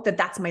know that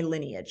that's my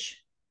lineage.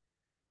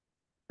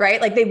 Right?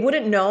 Like they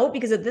wouldn't know,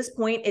 because at this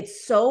point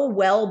it's so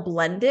well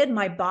blended.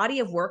 My body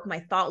of work,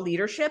 my thought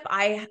leadership,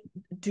 I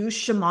do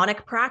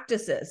shamanic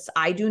practices.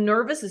 I do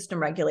nervous system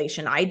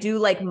regulation. I do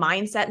like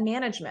mindset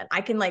management. I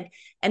can like,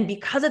 and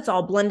because it's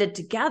all blended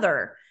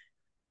together,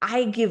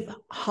 I give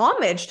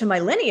homage to my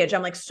lineage.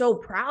 I'm like so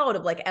proud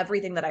of like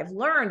everything that I've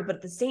learned, but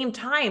at the same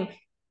time,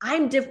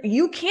 I'm different.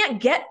 You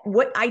can't get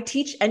what I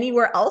teach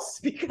anywhere else,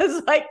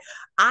 because like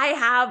I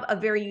have a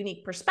very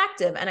unique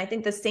perspective. And I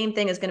think the same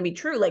thing is going to be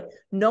true. Like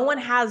no one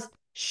has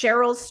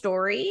Cheryl's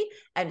story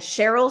and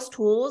Cheryl's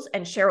tools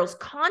and Cheryl's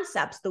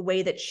concepts the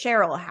way that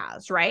Cheryl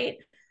has, right?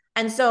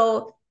 And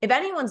so if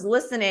anyone's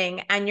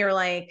listening and you're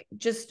like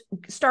just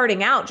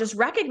starting out, just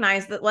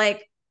recognize that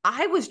like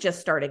I was just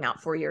starting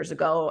out 4 years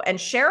ago, and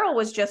Cheryl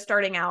was just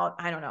starting out,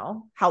 I don't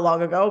know how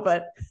long ago,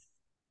 but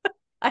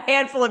a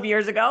handful of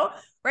years ago,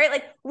 right?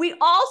 Like we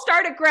all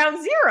start at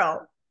ground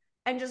zero,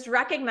 and just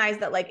recognize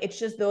that like, it's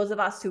just those of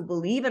us who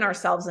believe in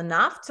ourselves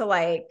enough to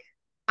like,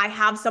 I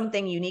have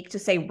something unique to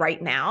say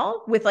right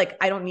now with like,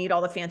 I don't need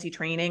all the fancy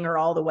training or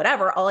all the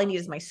whatever. All I need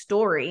is my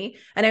story.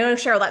 And I know,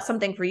 Cheryl, that's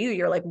something for you.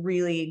 You're like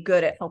really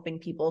good at helping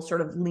people sort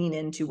of lean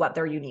into what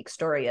their unique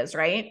story is,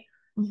 right?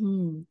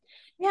 Mm-hmm.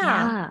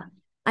 Yeah.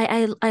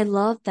 Yeah. I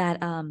love that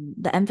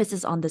the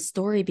emphasis on the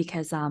story,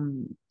 because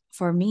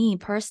for me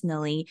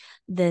personally,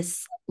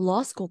 this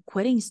law school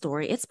quitting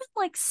story, it's been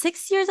like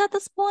 6 years at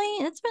this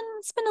point. It's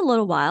been a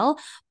little while,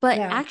 but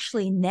Yeah.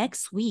 actually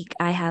next week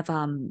I have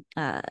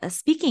a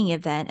speaking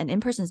event, an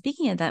in-person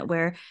speaking event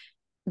where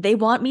they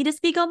want me to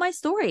speak on my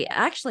story.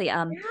 Actually,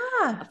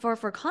 Yeah.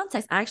 for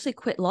context, I actually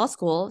quit law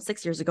school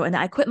 6 years ago, and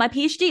I quit my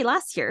PhD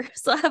last year.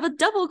 So I have a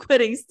double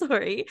quitting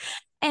story.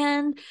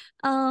 And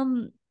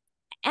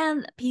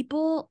and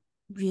people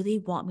really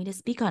want me to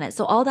speak on it.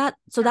 So all that,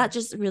 so that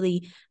just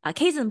really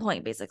case in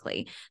point,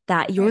 basically,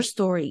 that your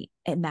story,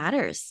 it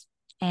matters.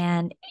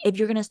 And if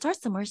you're going to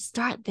start somewhere,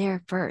 start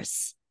there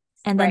first.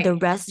 And then the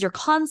rest, your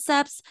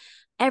concepts,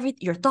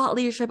 your thought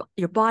leadership,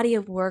 your body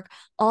of work,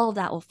 all of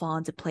that will fall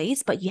into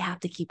place, but you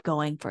have to keep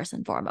going first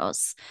and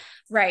foremost.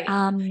 Right.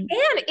 And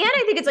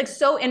I think it's like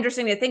so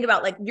interesting to think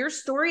about, like your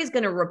story is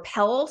going to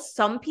repel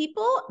some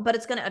people, but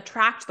it's going to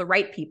attract the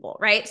right people.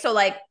 Right. So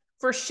like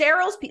for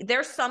Cheryl's,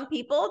 there's some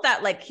people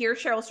that like hear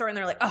Cheryl's story and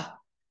they're like, oh,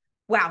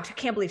 wow, I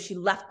can't believe she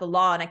left the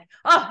law. And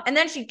and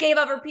then she gave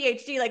up her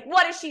PhD. Like,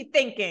 what is she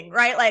thinking?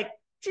 Right. Like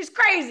she's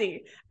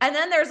crazy. And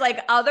then there's like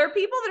other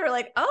people that are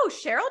like, oh,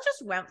 Cheryl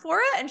just went for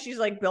it. And she's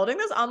like building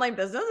this online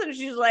business and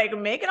she's like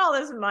making all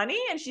this money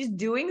and she's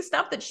doing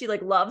stuff that she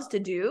like loves to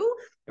do.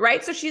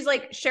 Right. So she's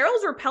like,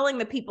 Cheryl's repelling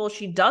the people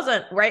she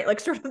doesn't, right? Like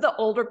sort of the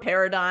older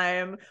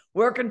paradigm,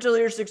 work until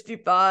you're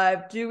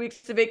 65, 2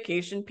 weeks of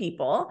vacation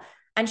people.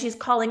 And she's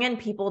calling in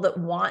people that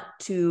want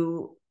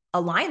to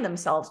align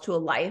themselves to a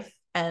life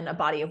and a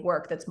body of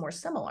work that's more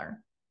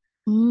similar.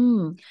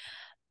 Mm.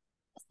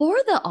 For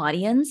the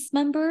audience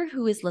member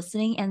who is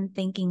listening and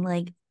thinking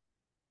like,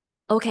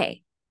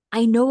 okay,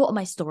 I know what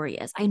my story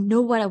is. I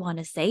know what I want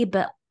to say,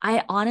 but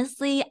I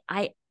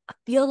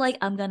feel like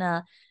I'm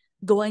gonna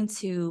go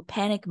into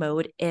panic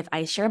mode if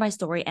I share my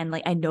story and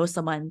like I know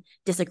someone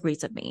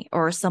disagrees with me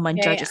or someone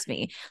judges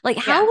me. Like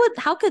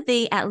how could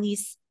they at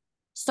least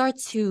start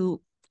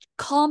to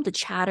calm the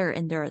chatter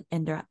in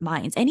their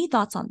minds? Any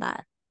thoughts on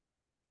that?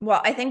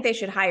 Well, I think they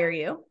should hire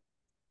you.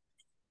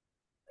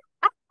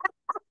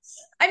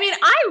 I mean,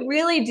 I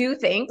really do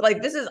think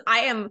like I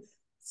am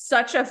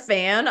such a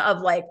fan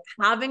of like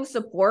having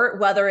support,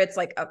 whether it's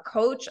like a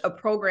coach, a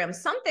program,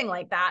 something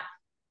like that.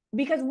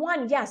 Because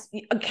one, yes,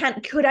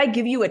 could I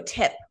give you a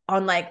tip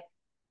on like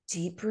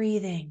deep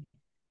breathing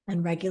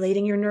and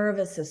regulating your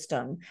nervous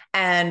system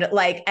and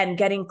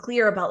getting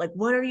clear about like,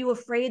 what are you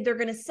afraid they're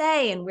going to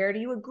say? And where do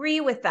you agree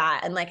with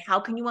that? And like,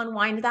 how can you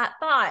unwind that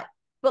thought?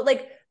 But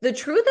like the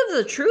truth of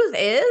the truth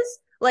is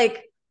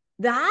like,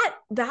 that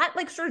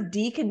like sort of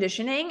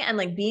deconditioning and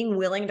like being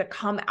willing to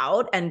come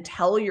out and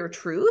tell your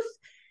truth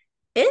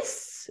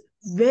it's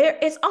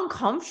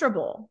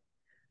uncomfortable,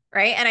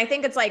 right? And I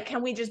think it's like,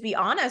 can we just be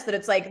honest that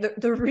it's like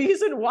the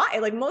reason why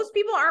like most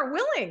people aren't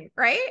willing,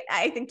 right?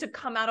 I think to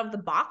come out of the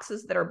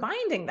boxes that are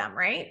binding them,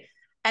 right?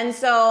 And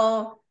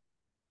so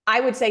I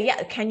would say,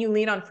 yeah, can you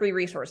lean on free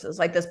resources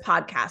like this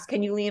podcast?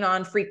 Can you lean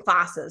on free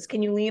classes?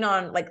 Can you lean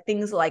on like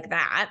things like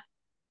that?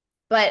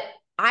 But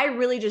I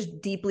really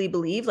just deeply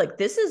believe like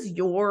this is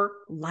your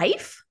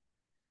life.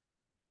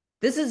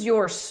 This is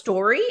your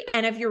story.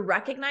 And if you're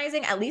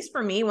recognizing, at least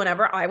for me,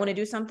 whenever I want to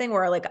do something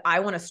where like I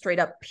want to straight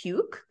up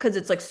puke because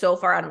it's like so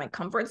far out of my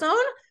comfort zone,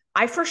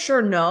 I for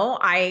sure know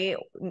I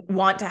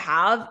want to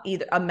have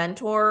either a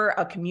mentor,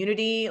 a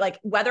community, like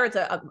whether it's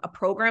a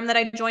program that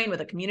I join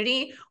with a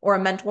community or a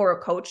mentor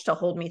or coach to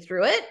hold me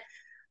through it.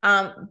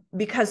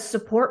 Because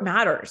support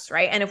matters,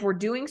 right? And if we're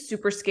doing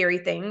super scary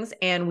things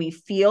and we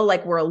feel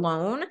like we're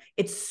alone,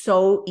 it's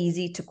so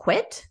easy to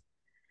quit.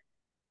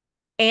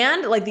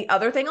 And like the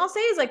other thing I'll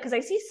say is like, because I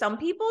see some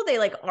people, they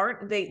like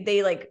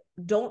they like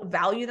don't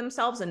value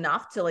themselves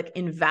enough to like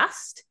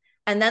invest.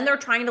 And then they're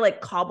trying to like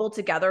cobble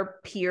together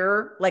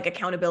peer like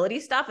accountability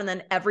stuff. And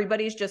then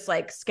everybody's just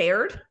like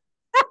scared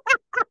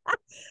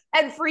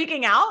and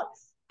freaking out.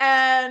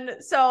 And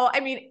so, I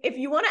mean, if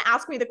you want to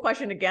ask me the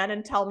question again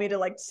and tell me to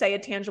like say a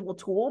tangible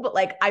tool, but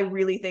like, I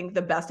really think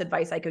the best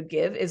advice I could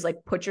give is like,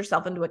 put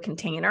yourself into a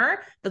container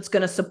that's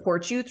going to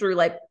support you through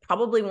like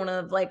probably one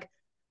of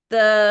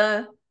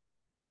the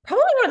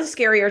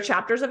scarier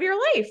chapters of your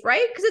life,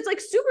 right? Because it's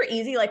like super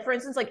easy. Like for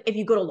instance, like if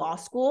you go to law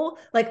school,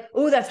 like,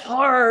 oh, that's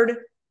hard,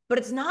 but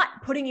it's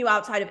not putting you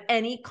outside of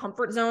any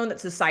comfort zone that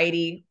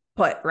society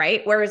put,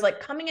 right? Whereas like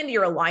coming into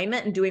your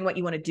alignment and doing what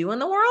you want to do in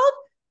the world,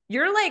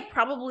 you're like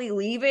probably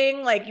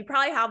leaving, like you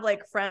probably have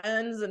like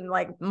friends and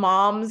like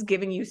moms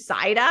giving you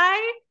side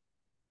eye,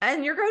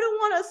 and you're going to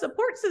want a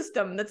support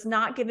system that's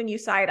not giving you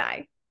side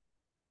eye.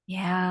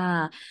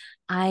 Yeah,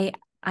 I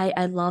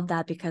love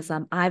that because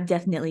I've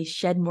definitely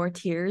shed more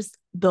tears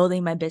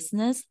building my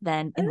business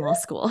than in law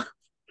school.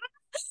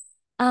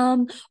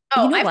 I've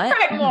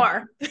cried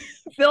more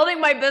building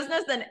my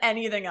business than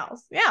anything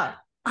else. Yeah.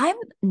 I'm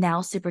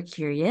now super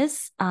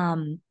curious.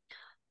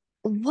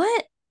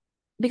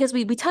 Because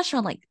we touched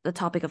on like the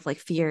topic of like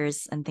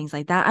fears and things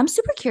like that. I'm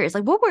super curious,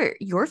 like what were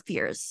your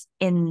fears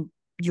in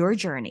your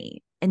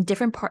journey, in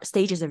different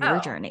stages of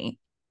your journey?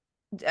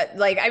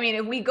 Like, I mean,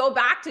 if we go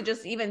back to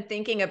just even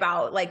thinking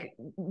about like,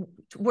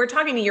 we're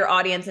talking to your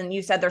audience and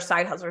you said they're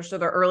side hustlers, so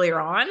they're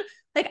earlier on.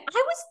 Like I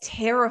was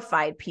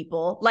terrified,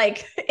 people.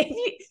 Like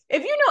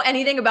if you know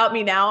anything about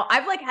me now,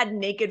 I've like had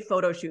naked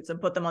photo shoots and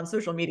put them on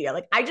social media.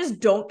 Like I just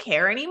don't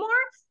care anymore.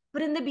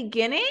 But in the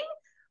beginning,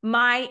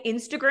 my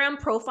Instagram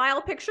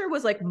profile picture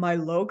was like my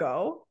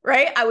logo,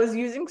 right? I was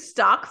using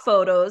stock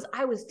photos.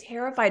 I was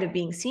terrified of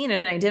being seen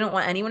and I didn't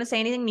want anyone to say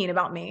anything mean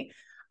about me.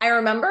 I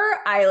remember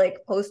I like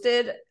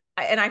posted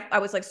and I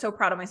was like so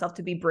proud of myself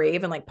to be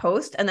brave and like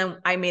post. And then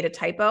I made a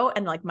typo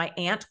and like my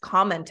aunt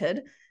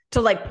commented to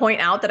like point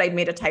out that I'd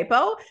made a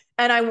typo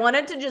and I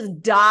wanted to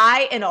just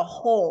die in a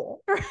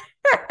hole. Right?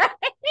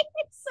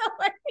 So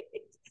like,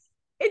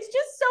 it's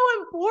just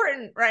so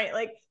important, right?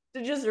 Like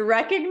to just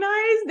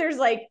recognize there's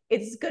like,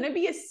 it's going to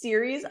be a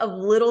series of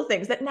little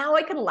things that now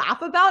I can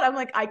laugh about. I'm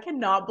like, I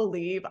cannot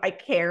believe I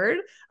cared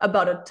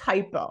about a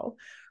typo.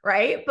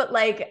 Right. But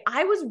like,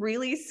 I was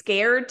really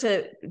scared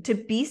to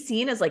be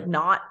seen as like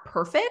not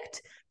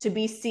perfect, to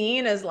be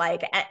seen as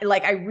like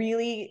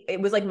it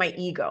was like my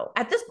ego.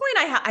 At this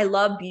point, I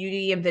love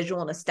beauty and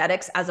visual and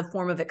aesthetics as a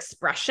form of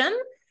expression,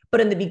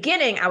 But in the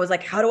beginning, I was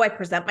like, how do I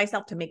present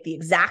myself to make the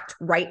exact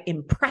right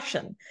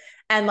impression?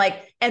 And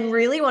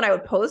really when I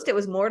would post, it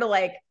was more to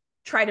like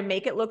try to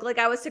make it look like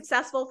I was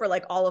successful for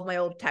like all of my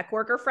old tech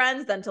worker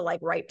friends than to like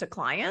write to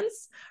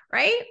clients.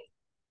 Right.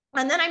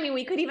 And then, I mean,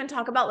 we could even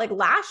talk about like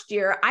last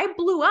year, I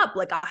blew up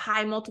like a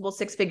high multiple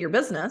 6-figure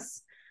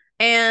business.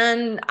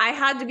 And I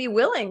had to be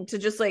willing to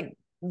just like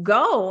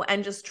go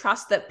and just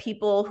trust that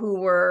people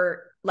who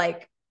were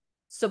like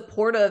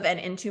supportive and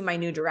into my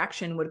new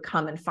direction would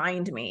come and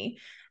find me.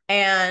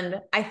 And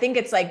I think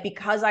it's like,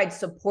 because I'd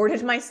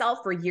supported myself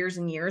for years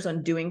and years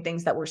on doing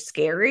things that were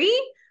scary,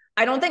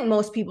 I don't think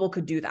most people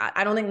could do that.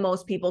 I don't think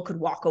most people could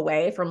walk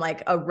away from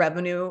like a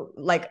revenue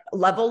like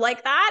level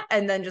like that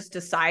and then just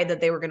decide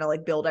that they were going to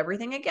like build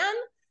everything again.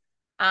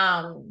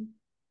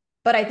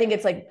 But I think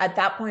it's like at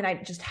that point, I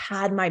just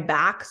had my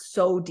back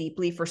so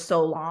deeply for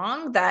so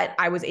long that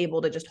I was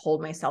able to just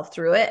hold myself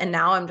through it. And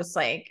now I'm just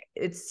like,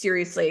 it's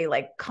seriously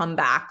like come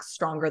back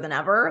stronger than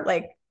ever.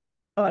 Like,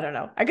 oh, I don't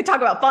know. I could talk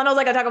about funnels.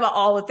 I could talk about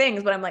all the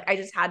things, but I'm like, I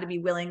just had to be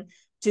willing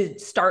to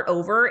start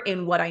over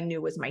in what I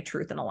knew was my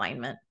truth and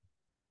alignment.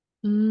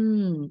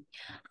 Mm.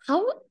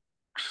 How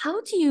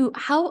how do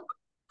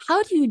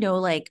you know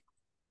like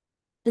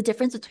the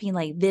difference between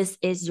like this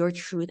is your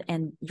truth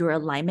and your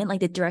alignment, like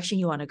the direction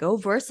you want to go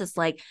versus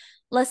like,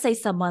 let's say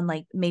someone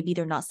like maybe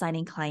they're not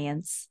signing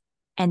clients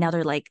and now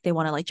they're like they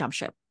want to like jump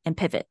ship and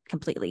pivot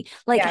completely.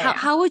 Like Yeah.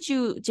 how would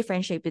you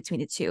differentiate between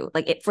the two?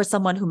 Like for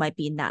someone who might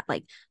be in that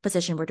like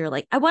position where they're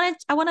like, I want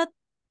to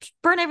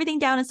burn everything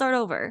down and start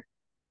over.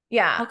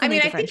 Yeah. How I can they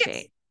mean, I think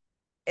differentiate?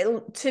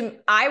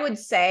 I would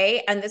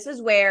say, and this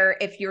is where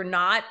if you're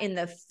not in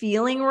the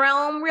feeling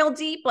realm real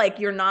deep, like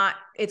you're not,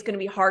 it's going to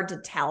be hard to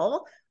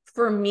tell.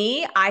 For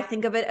me, I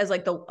think of it as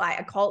like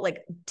I call it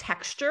like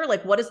texture.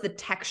 Like, what is the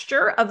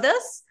texture of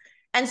this?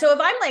 And so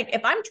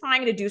if I'm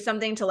trying to do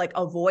something to like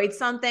avoid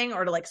something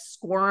or to like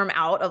squirm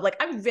out of like,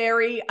 I'm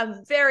very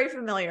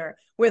familiar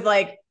with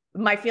like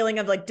my feeling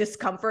of like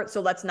discomfort.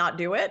 So let's not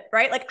do it.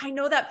 Right. Like I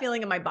know that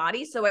feeling in my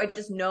body. So I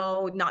just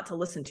know not to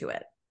listen to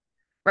it.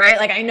 Right.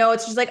 Like I know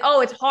it's just like,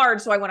 oh, it's hard.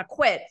 So I want to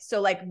quit.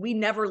 So like we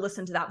never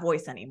listen to that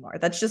voice anymore.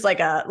 That's just like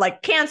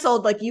like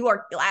canceled. Like you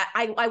are,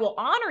 I will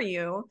honor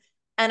you.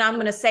 And I'm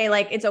going to say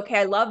like, it's okay.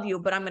 I love you,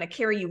 but I'm going to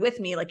carry you with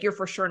me. Like you're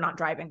for sure not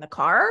driving the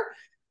car.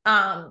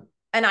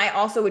 And I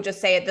also would just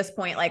say at this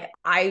point, like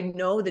I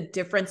know the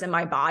difference in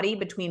my body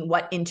between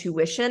what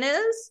intuition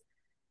is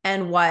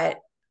and what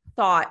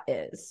thought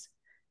is.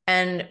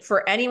 And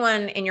for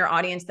anyone in your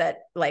audience that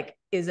like,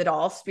 is it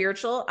all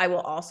spiritual? I will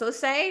also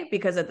say,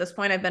 because at this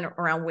point, I've been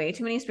around way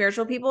too many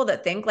spiritual people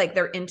that think like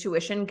their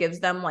intuition gives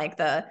them like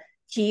the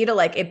key to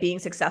like it being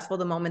successful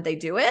the moment they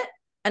do it.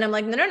 And I'm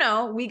like,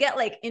 no. We get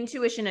like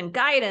intuition and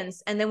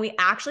guidance. And then we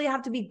actually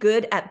have to be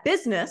good at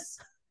business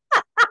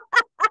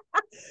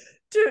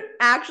to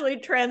actually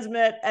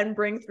transmit and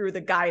bring through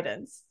the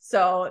guidance.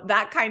 So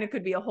that kind of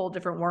could be a whole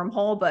different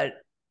wormhole, but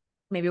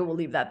maybe we'll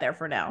leave that there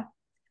for now.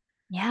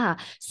 Yeah.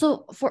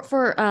 So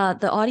for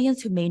the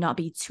audience who may not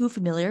be too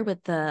familiar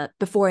with the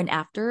before and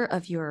after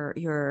of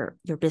your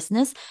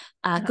business,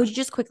 could you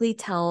just quickly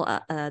tell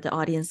the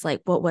audience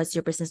like what was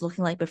your business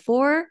looking like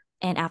before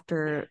and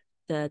after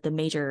the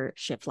major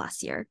shift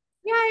last year?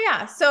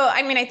 Yeah. So,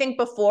 I mean, I think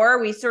before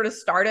we sort of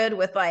started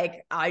with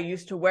like, I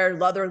used to wear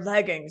leather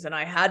leggings and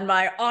I had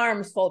my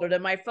arms folded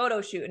in my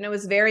photo shoot. And it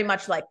was very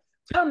much like,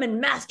 come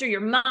and master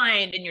your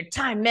mind and your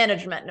time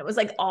management. And it was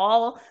like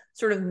all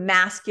sort of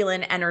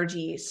masculine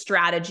energy,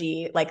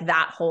 strategy, like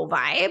that whole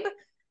vibe.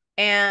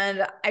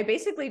 And I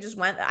basically just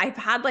I've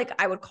had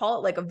like, I would call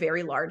it like a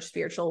very large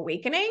spiritual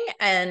awakening.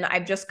 And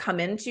I've just come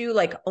into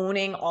like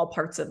owning all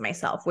parts of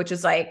myself, which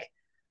is like,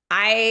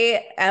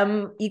 I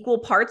am equal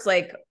parts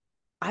like,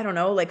 I don't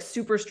know, like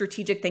super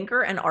strategic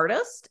thinker and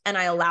artist. And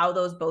I allow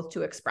those both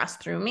to express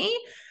through me.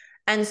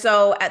 And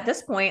so at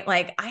this point,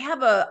 like I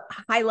have a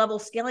high level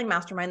scaling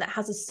mastermind that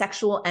has a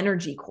sexual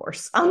energy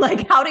course on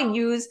like how to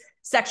use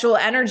sexual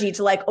energy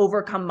to like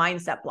overcome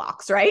mindset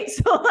blocks. Right.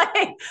 So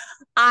like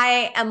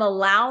I am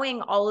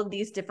allowing all of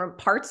these different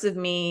parts of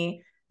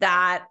me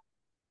that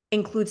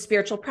include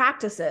spiritual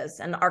practices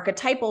and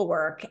archetypal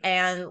work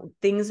and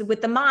things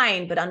with the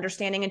mind, but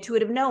understanding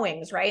intuitive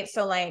knowings. Right.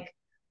 So like,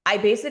 I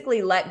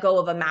basically let go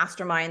of a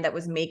mastermind that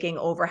was making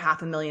over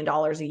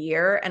 $500,000 a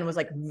year and was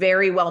like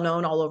very well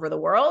known all over the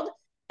world.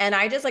 And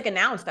I just like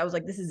announced, I was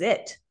like, this is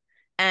it.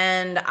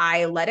 And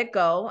I let it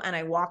go and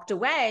I walked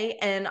away.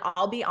 And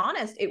I'll be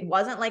honest, it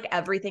wasn't like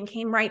everything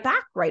came right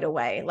back right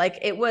away. Like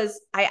it was,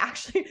 I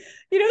actually,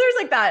 there's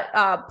like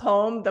that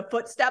poem, the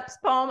Footsteps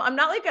poem. I'm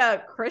not like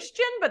a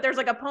Christian, but there's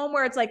like a poem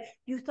where it's like,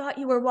 you thought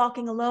you were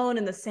walking alone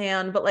in the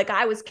sand, but like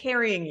I was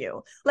carrying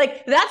you.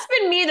 Like that's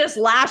been me this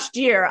last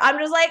year. I'm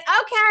just like,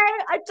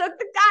 okay, I took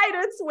the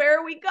guidance. Where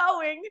are we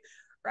going?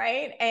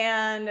 Right.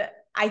 And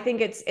I think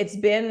it's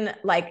been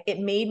like, it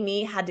made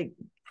me had to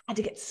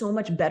get so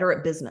much better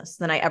at business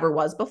than I ever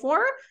was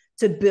before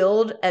to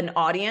build an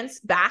audience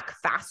back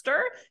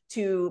faster,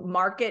 to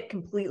market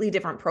completely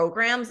different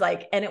programs.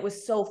 Like, and it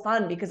was so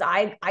fun because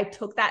I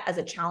took that as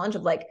a challenge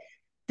of like,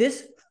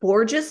 this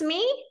forges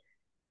me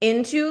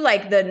into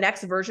like the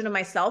next version of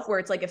myself where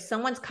it's like, if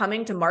someone's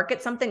coming to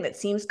market something that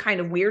seems kind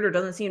of weird or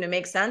doesn't seem to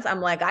make sense, I'm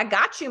like, I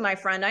got you, my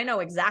friend. I know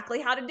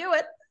exactly how to do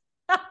it.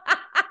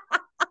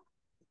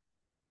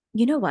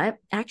 You know what?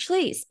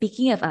 Actually,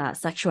 speaking of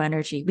sexual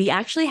energy, we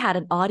actually had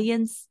an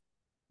audience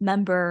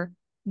member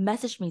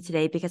message me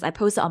today because I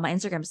posted on my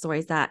Instagram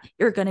stories that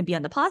you're going to be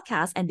on the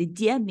podcast, and they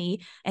DM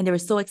me and they were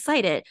so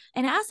excited.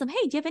 And I asked them,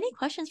 hey, do you have any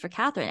questions for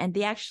Kathryn? And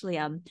they actually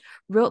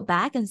wrote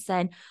back and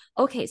said,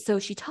 okay, so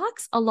she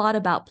talks a lot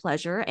about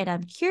pleasure, and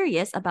I'm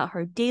curious about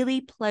her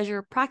daily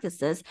pleasure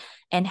practices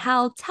and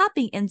how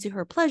tapping into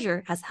her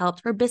pleasure has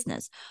helped her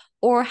business,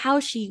 or how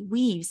she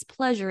weaves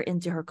pleasure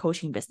into her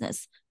coaching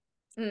business.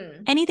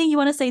 Anything you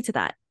want to say to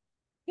that?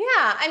 Yeah,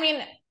 I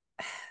mean,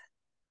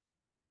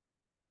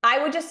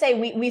 I would just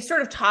say we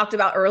sort of talked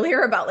about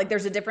earlier about like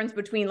there's a difference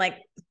between like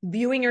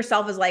viewing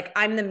yourself as like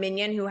I'm the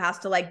minion who has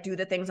to like do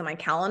the things on my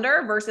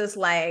calendar versus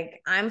like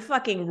I'm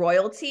fucking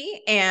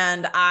royalty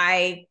and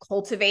I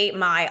cultivate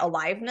my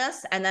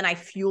aliveness and then I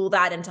fuel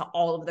that into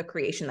all of the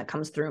creation that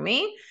comes through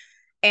me.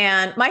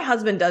 And my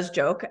husband does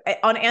joke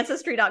on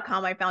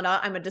ancestry.com. I found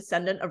out I'm a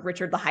descendant of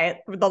Richard the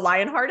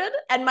Lionhearted.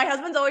 And my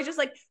husband's always just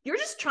like, you're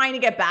just trying to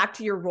get back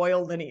to your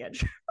royal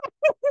lineage.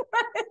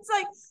 It's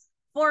like,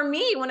 for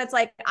me, when it's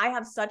like, I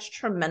have such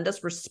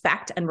tremendous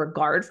respect and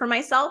regard for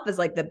myself is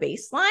like the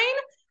baseline.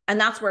 And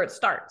that's where it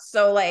starts.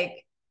 So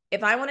like,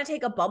 if I want to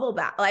take a bubble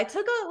bath, I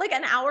took like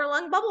an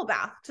hour-long bubble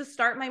bath to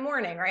start my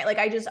morning, right? Like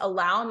I just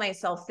allow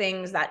myself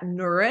things that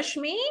nourish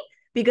me,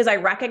 because I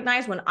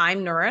recognize when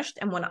I'm nourished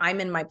and when I'm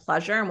in my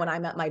pleasure and when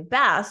I'm at my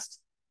best,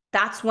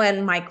 that's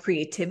when my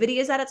creativity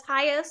is at its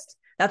highest.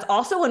 That's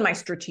also when my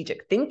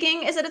strategic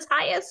thinking is at its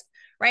highest,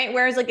 right?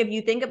 Whereas like, if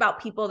you think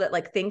about people that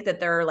like think that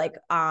they're like,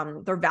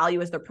 their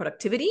value is their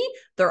productivity,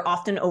 they're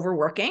often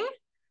overworking.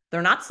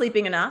 They're not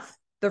sleeping enough.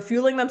 They're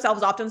fueling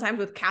themselves oftentimes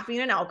with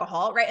caffeine and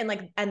alcohol, right? And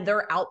like, and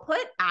their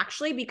output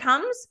actually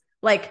becomes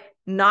like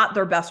not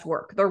their best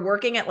work. They're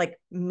working at like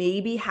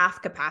maybe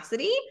half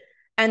capacity.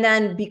 And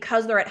then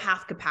because they're at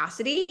half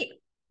capacity,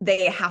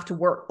 they have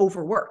to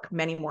overwork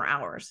many more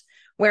hours.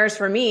 Whereas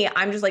for me,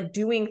 I'm just like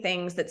doing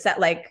things that set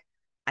like,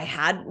 I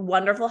had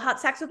wonderful hot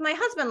sex with my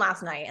husband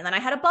last night. And then I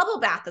had a bubble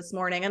bath this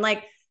morning. And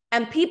like,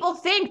 and people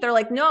think they're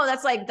like, no,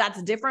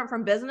 that's different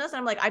from business. And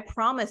I'm like, I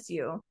promise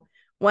you,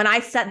 when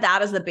I set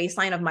that as the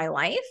baseline of my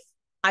life,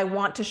 I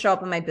want to show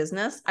up in my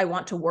business. I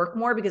want to work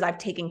more because I've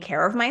taken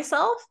care of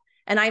myself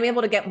and I'm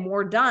able to get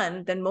more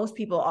done than most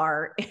people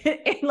are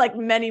in like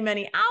many,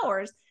 many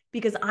hours,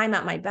 because I'm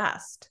at my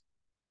best.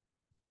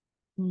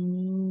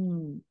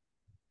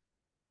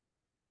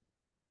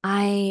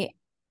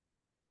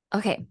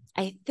 Okay.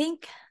 I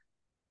think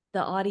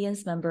the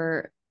audience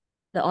members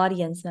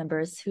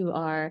who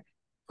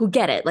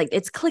get it, like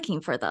it's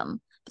clicking for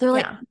them. They're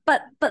like, Yeah.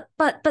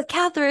 but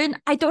Kathryn,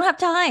 I don't have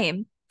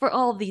time for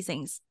all of these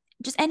things.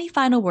 Just any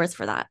final words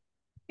for that?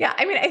 Yeah.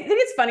 I mean, I think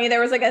it's funny. There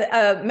was like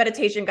a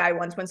meditation guy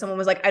once when someone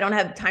was like, I don't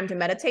have time to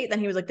meditate. Then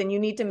he was like, then you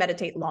need to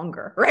meditate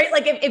longer, right?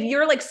 Like if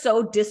you're like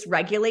so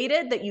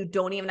dysregulated that you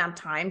don't even have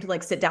time to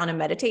like sit down and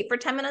meditate for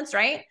 10 minutes,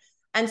 right?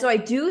 And so I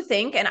do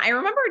think, and I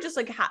remember just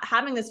like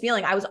having this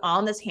feeling, I was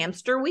on this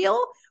hamster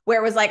wheel where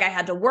it was like, I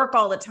had to work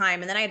all the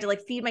time and then I had to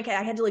like feed my kid.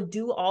 I had to like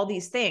do all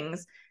these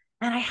things.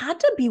 And I had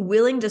to be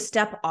willing to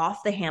step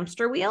off the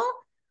hamster wheel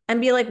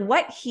and be like,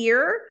 what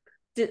here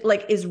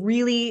like is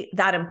really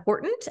that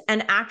important?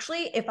 And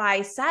actually, if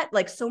I set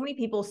like, so many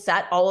people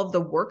set all of the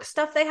work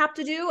stuff they have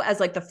to do as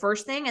like the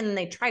first thing, and then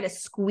they try to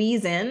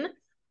squeeze in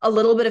a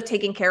little bit of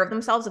taking care of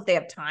themselves if they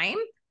have time,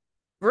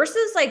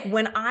 versus like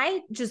when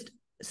I just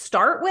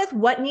start with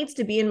what needs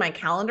to be in my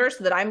calendar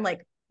so that I'm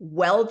like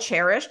well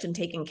cherished and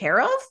taken care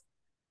of,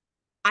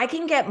 I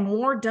can get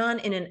more done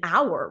in an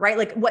hour, right?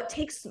 Like what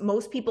takes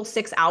most people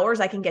 6 hours,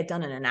 I can get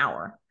done in an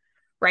hour.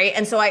 Right.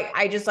 And so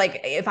I just like,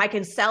 if I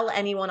can sell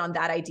anyone on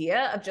that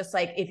idea of just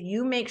like, if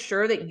you make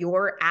sure that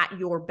you're at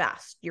your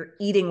best, you're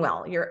eating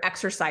well, you're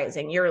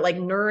exercising, you're like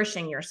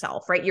nourishing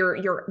yourself, right?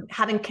 You're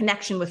having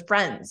connection with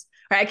friends,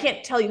 right? I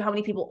can't tell you how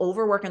many people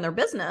overwork in their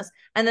business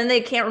and then they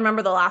can't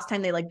remember the last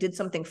time they like did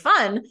something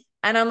fun.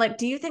 And I'm like,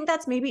 do you think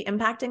that's maybe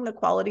impacting the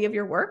quality of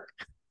your work?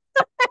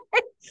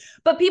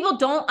 But people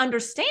don't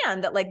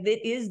understand that like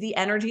it is the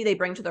energy they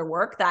bring to their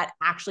work that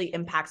actually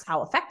impacts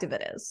how effective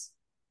it is.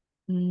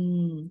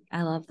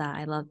 I love that.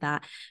 I love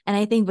that. And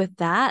I think with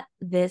that,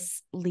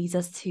 this leads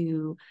us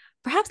to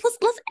perhaps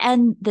let's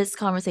end this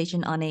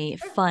conversation on a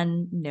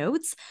fun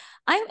note.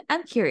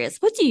 I'm curious,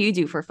 what do you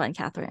do for fun,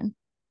 Kathryn?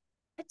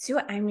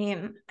 I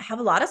mean, I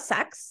have a lot of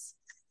sex.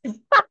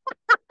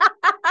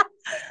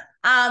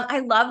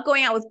 I love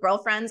going out with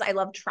girlfriends. I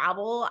love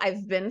travel.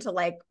 I've been to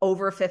like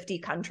over 50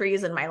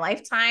 countries in my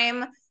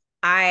lifetime.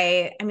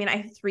 I mean, I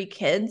have 3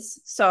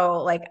 kids.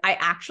 So like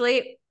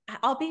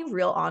I'll be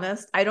real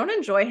honest. I don't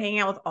enjoy hanging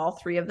out with all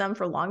 3 of them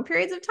for long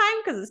periods of time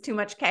because it's too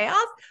much chaos.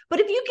 But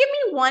if you give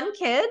me one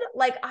kid,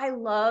 like I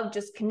love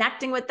just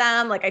connecting with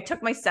them. Like I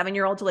took my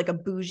 7-year-old to like a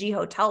bougie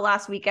hotel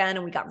last weekend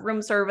and we got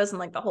room service and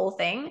like the whole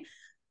thing.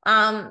 So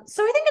I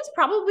think it's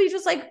probably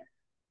just like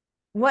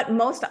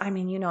I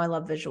mean, I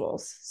love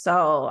visuals.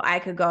 So I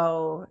could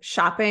go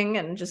shopping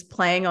and just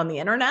playing on the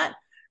internet.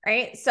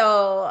 Right.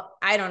 So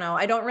I don't know.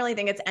 I don't really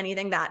think it's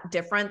anything that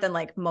different than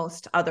like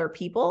most other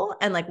people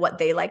and like what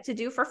they like to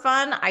do for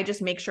fun. I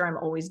just make sure I'm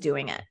always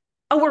doing it.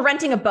 Oh, we're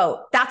renting a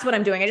boat. That's what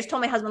I'm doing. I just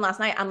told my husband last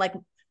night, I'm like,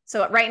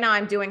 so right now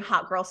I'm doing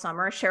hot girl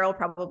summer. Cheryl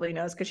probably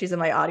knows because she's in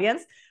my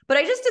audience, but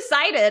I just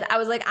decided, I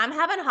was like, I'm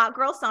having hot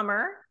girl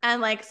summer.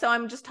 And like, so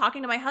I'm just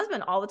talking to my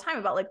husband all the time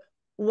about like,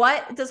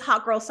 what does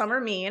hot girl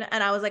summer mean?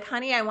 And I was like,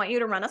 honey, I want you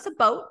to run us a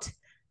boat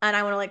and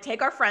I want to like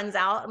take our friends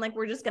out and like,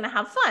 we're just going to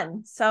have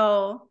fun.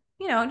 So,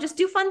 just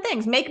do fun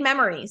things, make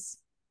memories.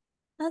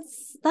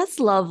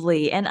 That's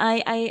lovely. And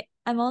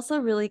I'm also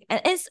really,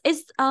 and is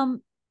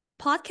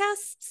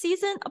podcast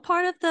season a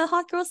part of the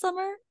Hot Girl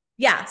Summer?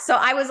 Yeah. So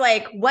I was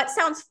like, what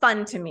sounds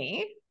fun to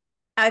me?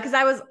 Because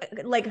I was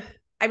like,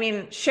 I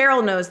mean,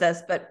 Cheryl knows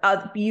this, but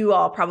you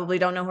all probably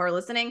don't know who are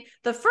listening.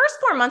 The first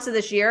 4 months of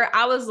this year,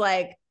 I was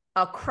like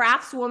a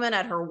craftswoman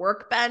at her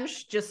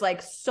workbench, just like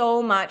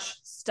so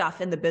much stuff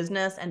in the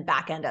business and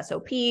back end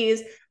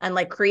SOPs and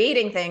like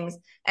creating things.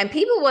 And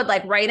people would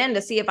like write in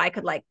to see if I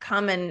could like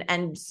come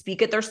and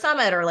speak at their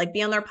summit or like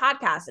be on their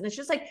podcast. And it's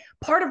just like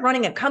part of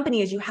running a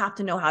company is you have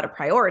to know how to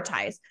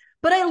prioritize.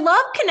 But I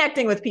love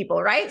connecting with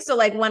people, right? So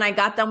like when I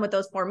got done with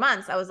those 4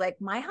 months, I was like,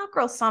 my hot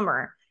girl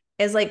summer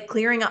is like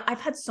clearing up.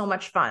 I've had so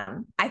much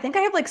fun. I think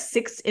I have like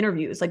 6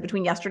 interviews like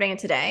between yesterday and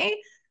today.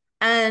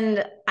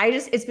 And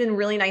it's been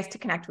really nice to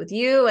connect with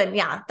you. And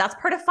yeah, that's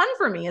part of fun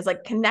for me is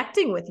like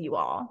connecting with you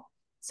all.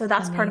 So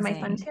that's Amazing. part of my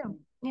fun too.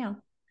 Yeah.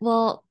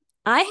 Well,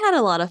 I had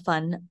a lot of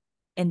fun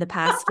in the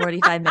past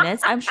 45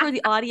 minutes. I'm sure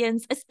the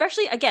audience,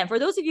 especially again, for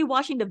those of you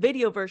watching the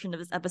video version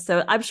of this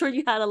episode, I'm sure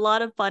you had a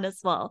lot of fun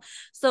as well.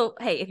 So,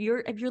 hey, if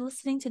you're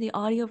listening to the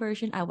audio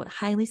version, I would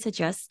highly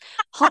suggest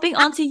hopping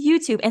onto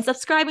YouTube and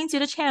subscribing to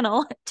the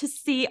channel to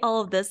see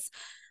all of this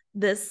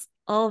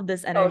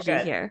energy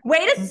here.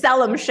 Way to sell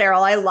them,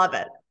 Cheryl. I love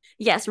it.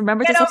 Yes,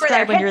 remember to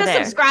subscribe when you're there.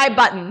 Hit the subscribe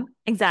button.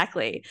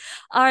 Exactly.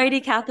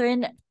 Alrighty,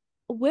 Kathryn,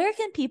 where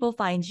can people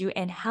find you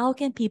and how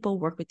can people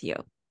work with you?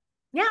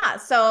 Yeah,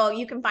 so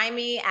you can find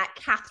me at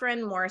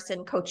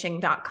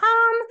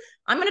KathrynMorrisonCoaching.com.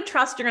 I'm going to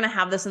trust you're going to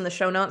have this in the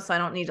show notes, so I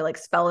don't need to like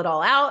spell it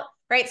all out,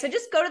 right? So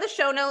just go to the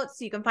show notes.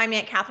 You can find me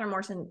at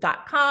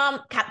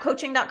KathrynMorrison.com,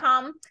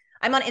 Coaching.com.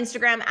 I'm on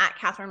Instagram at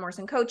Kathryn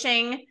Morrison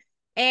Coaching.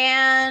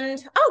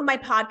 And my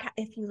podcast,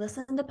 if you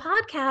listen to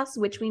podcasts,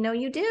 which we know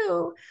you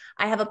do,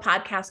 I have a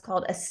podcast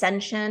called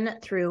Ascension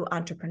Through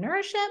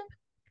Entrepreneurship.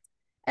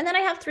 And then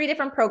I have 3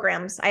 different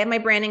programs. I have my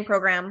branding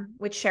program,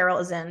 which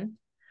Cheryl is in.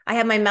 I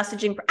have my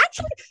messaging.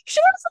 Actually,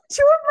 Cheryl's on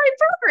 2 of my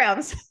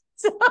programs.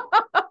 So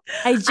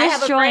I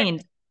just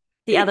joined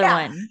the other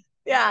one.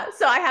 Yeah.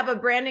 So I have a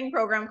branding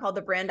program called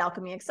the Brand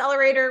Alchemy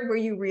Accelerator, where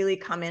you really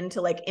come into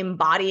like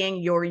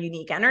embodying your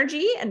unique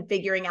energy and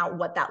figuring out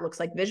what that looks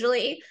like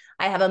visually.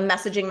 I have a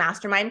messaging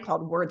mastermind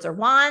called Words or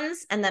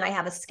Wands. And then I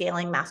have a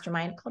scaling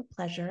mastermind called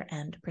Pleasure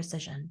and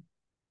Precision.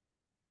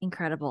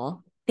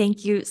 Incredible.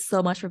 Thank you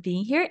so much for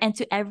being here. And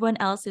to everyone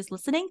else who's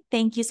listening,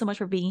 thank you so much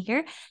for being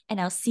here.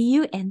 And I'll see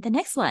you in the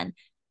next one.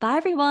 Bye,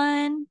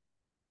 everyone.